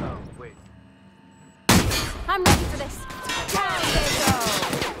 Oh, wait. I'm ready for this. Down they go.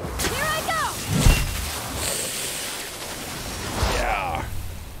 Here I go. Yeah.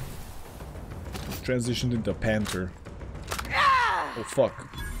 Transitioned into a panther. Oh fuck.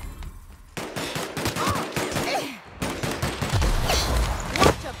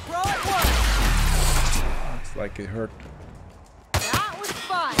 Watch a pro at work. Looks like it hurt. That was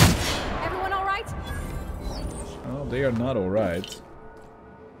fun. Everyone all right? Oh, they are not alright.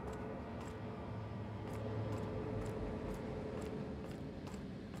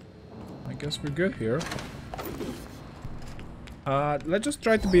 I guess we're good here. Let's just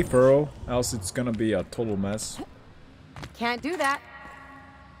try to be thorough, else it's gonna be a total mess. Can't do that.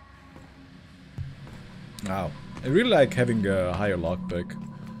 Wow. I really like having a higher lockpick.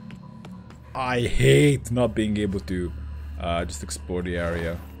 I hate not being able to just explore the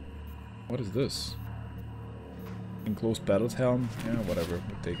area. What is this? Enclosed paddles helm? Yeah, whatever.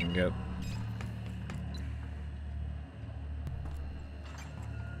 We're taking it.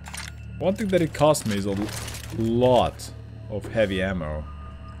 One thing that it cost me is a lot of heavy ammo.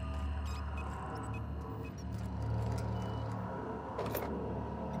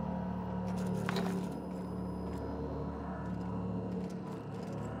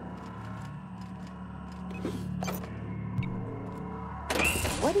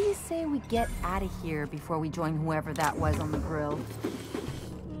 What do you say we get out of here before we join whoever that was on the grill?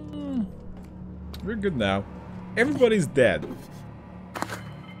 We're good now. Everybody's dead.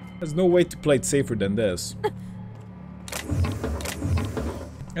 There's no way to play it safer than this.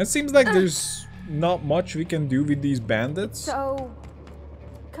 It seems like there's not much we can do with these bandits. So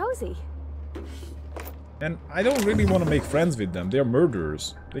cozy. And I don't really want to make friends with them. They're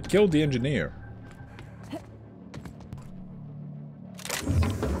murderers. They killed the engineer.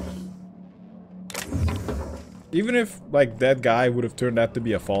 Even if, like, that guy would have turned out to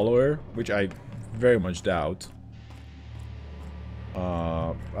be a follower, which I very much doubt,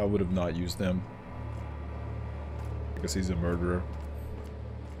 I would have not used him. Because he's a murderer.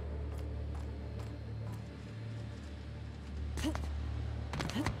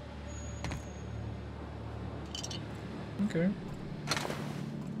 Okay.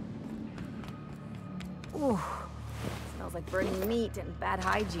 Ooh, smells like burning meat and bad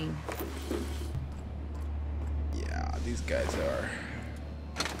hygiene. Yeah, these guys are.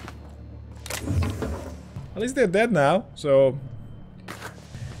 At least they're dead now, so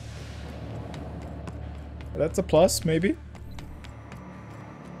that's a plus, maybe.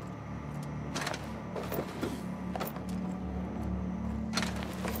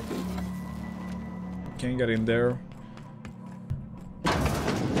 Can't get in there.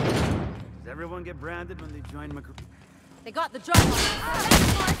 Does everyone get branded when they join Macredd? They got the drop on us.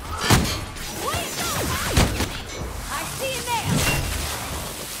 I see him there.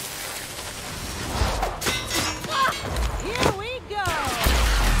 Here we go.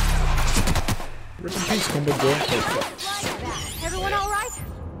 Rip in peace, combo girl. Everyone all right?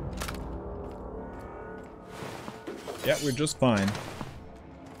 Yeah, we're just fine.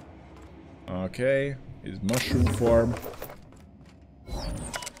 Okay, his mushroom form.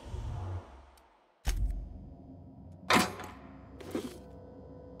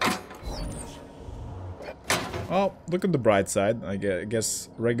 Oh, look at the bright side. I guess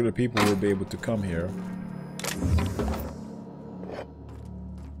regular people will be able to come here.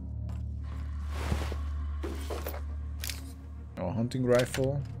 Oh, hunting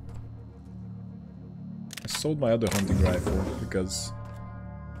rifle. I sold my other hunting rifle because...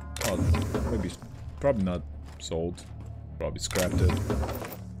 oh, maybe... probably not sold. Probably scrapped it.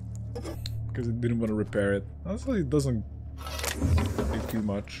 Because it didn't want to repair it. Honestly, it doesn't do too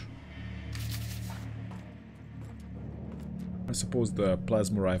much. I suppose the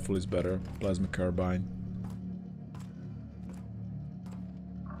plasma rifle is better. Plasma carbine.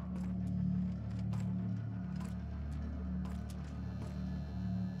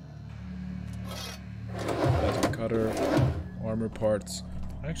 Plasma cutter. Armor parts.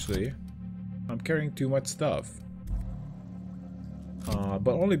 Actually, I'm carrying too much stuff.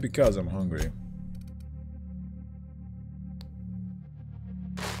 But only because I'm hungry.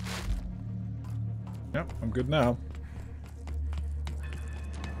 Yep, I'm good now.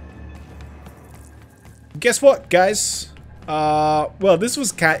 Guess what, guys? Well, this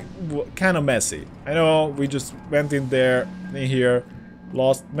was kind of messy. I know we just went in here,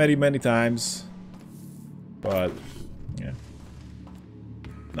 lost many times, but yeah,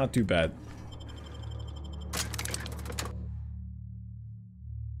 not too bad.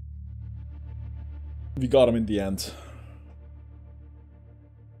 We got him in the end.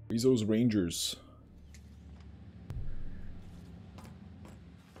 Where's those Rangers?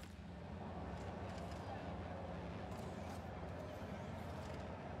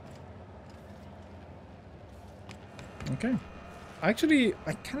 Okay. Actually,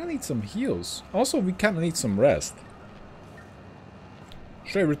 I kind of need some heals. Also, we kind of need some rest.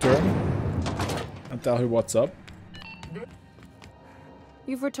 Should I return and tell her what's up?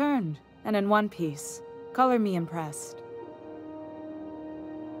 You've returned, and in one piece. Color me impressed.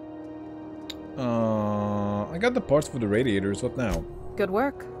 I got the parts for the radiators. What now? Good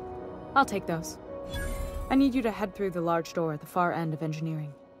work. I'll take those. I need you to head through the large door at the far end of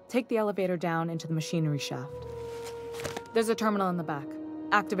engineering. Take the elevator down into the machinery shaft. There's a terminal in the back.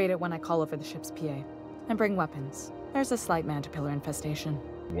 Activate it when I call over the ship's PA. And bring weapons. There's a slight mantipillar infestation.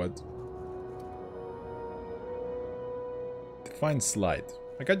 What? Define slight.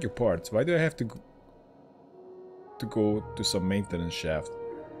 I got your parts. Why do I have to go to some maintenance shaft?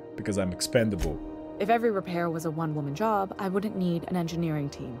 Because I'm expendable. If every repair was a one-woman job, I wouldn't need an engineering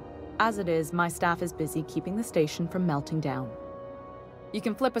team. As it is, my staff is busy keeping the station from melting down. You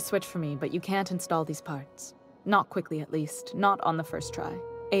can flip a switch for me, but you can't install these parts. Not quickly, at least. Not on the first try.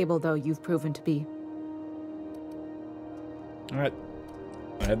 Able, though, you've proven to be. Alright.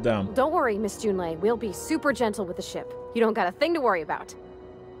 I head down. Don't worry, Miss Junlei. We'll be super gentle with the ship. You don't got a thing to worry about.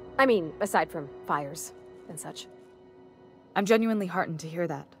 I mean, aside from fires and such. I'm genuinely heartened to hear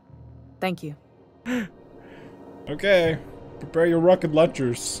that. Thank you. Okay. Prepare your rocket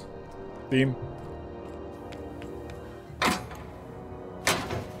launchers, team.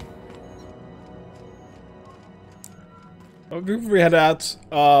 Before we head out,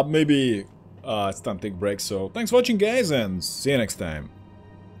 maybe it's time to take a break, so thanks for watching, guys, and see you next time.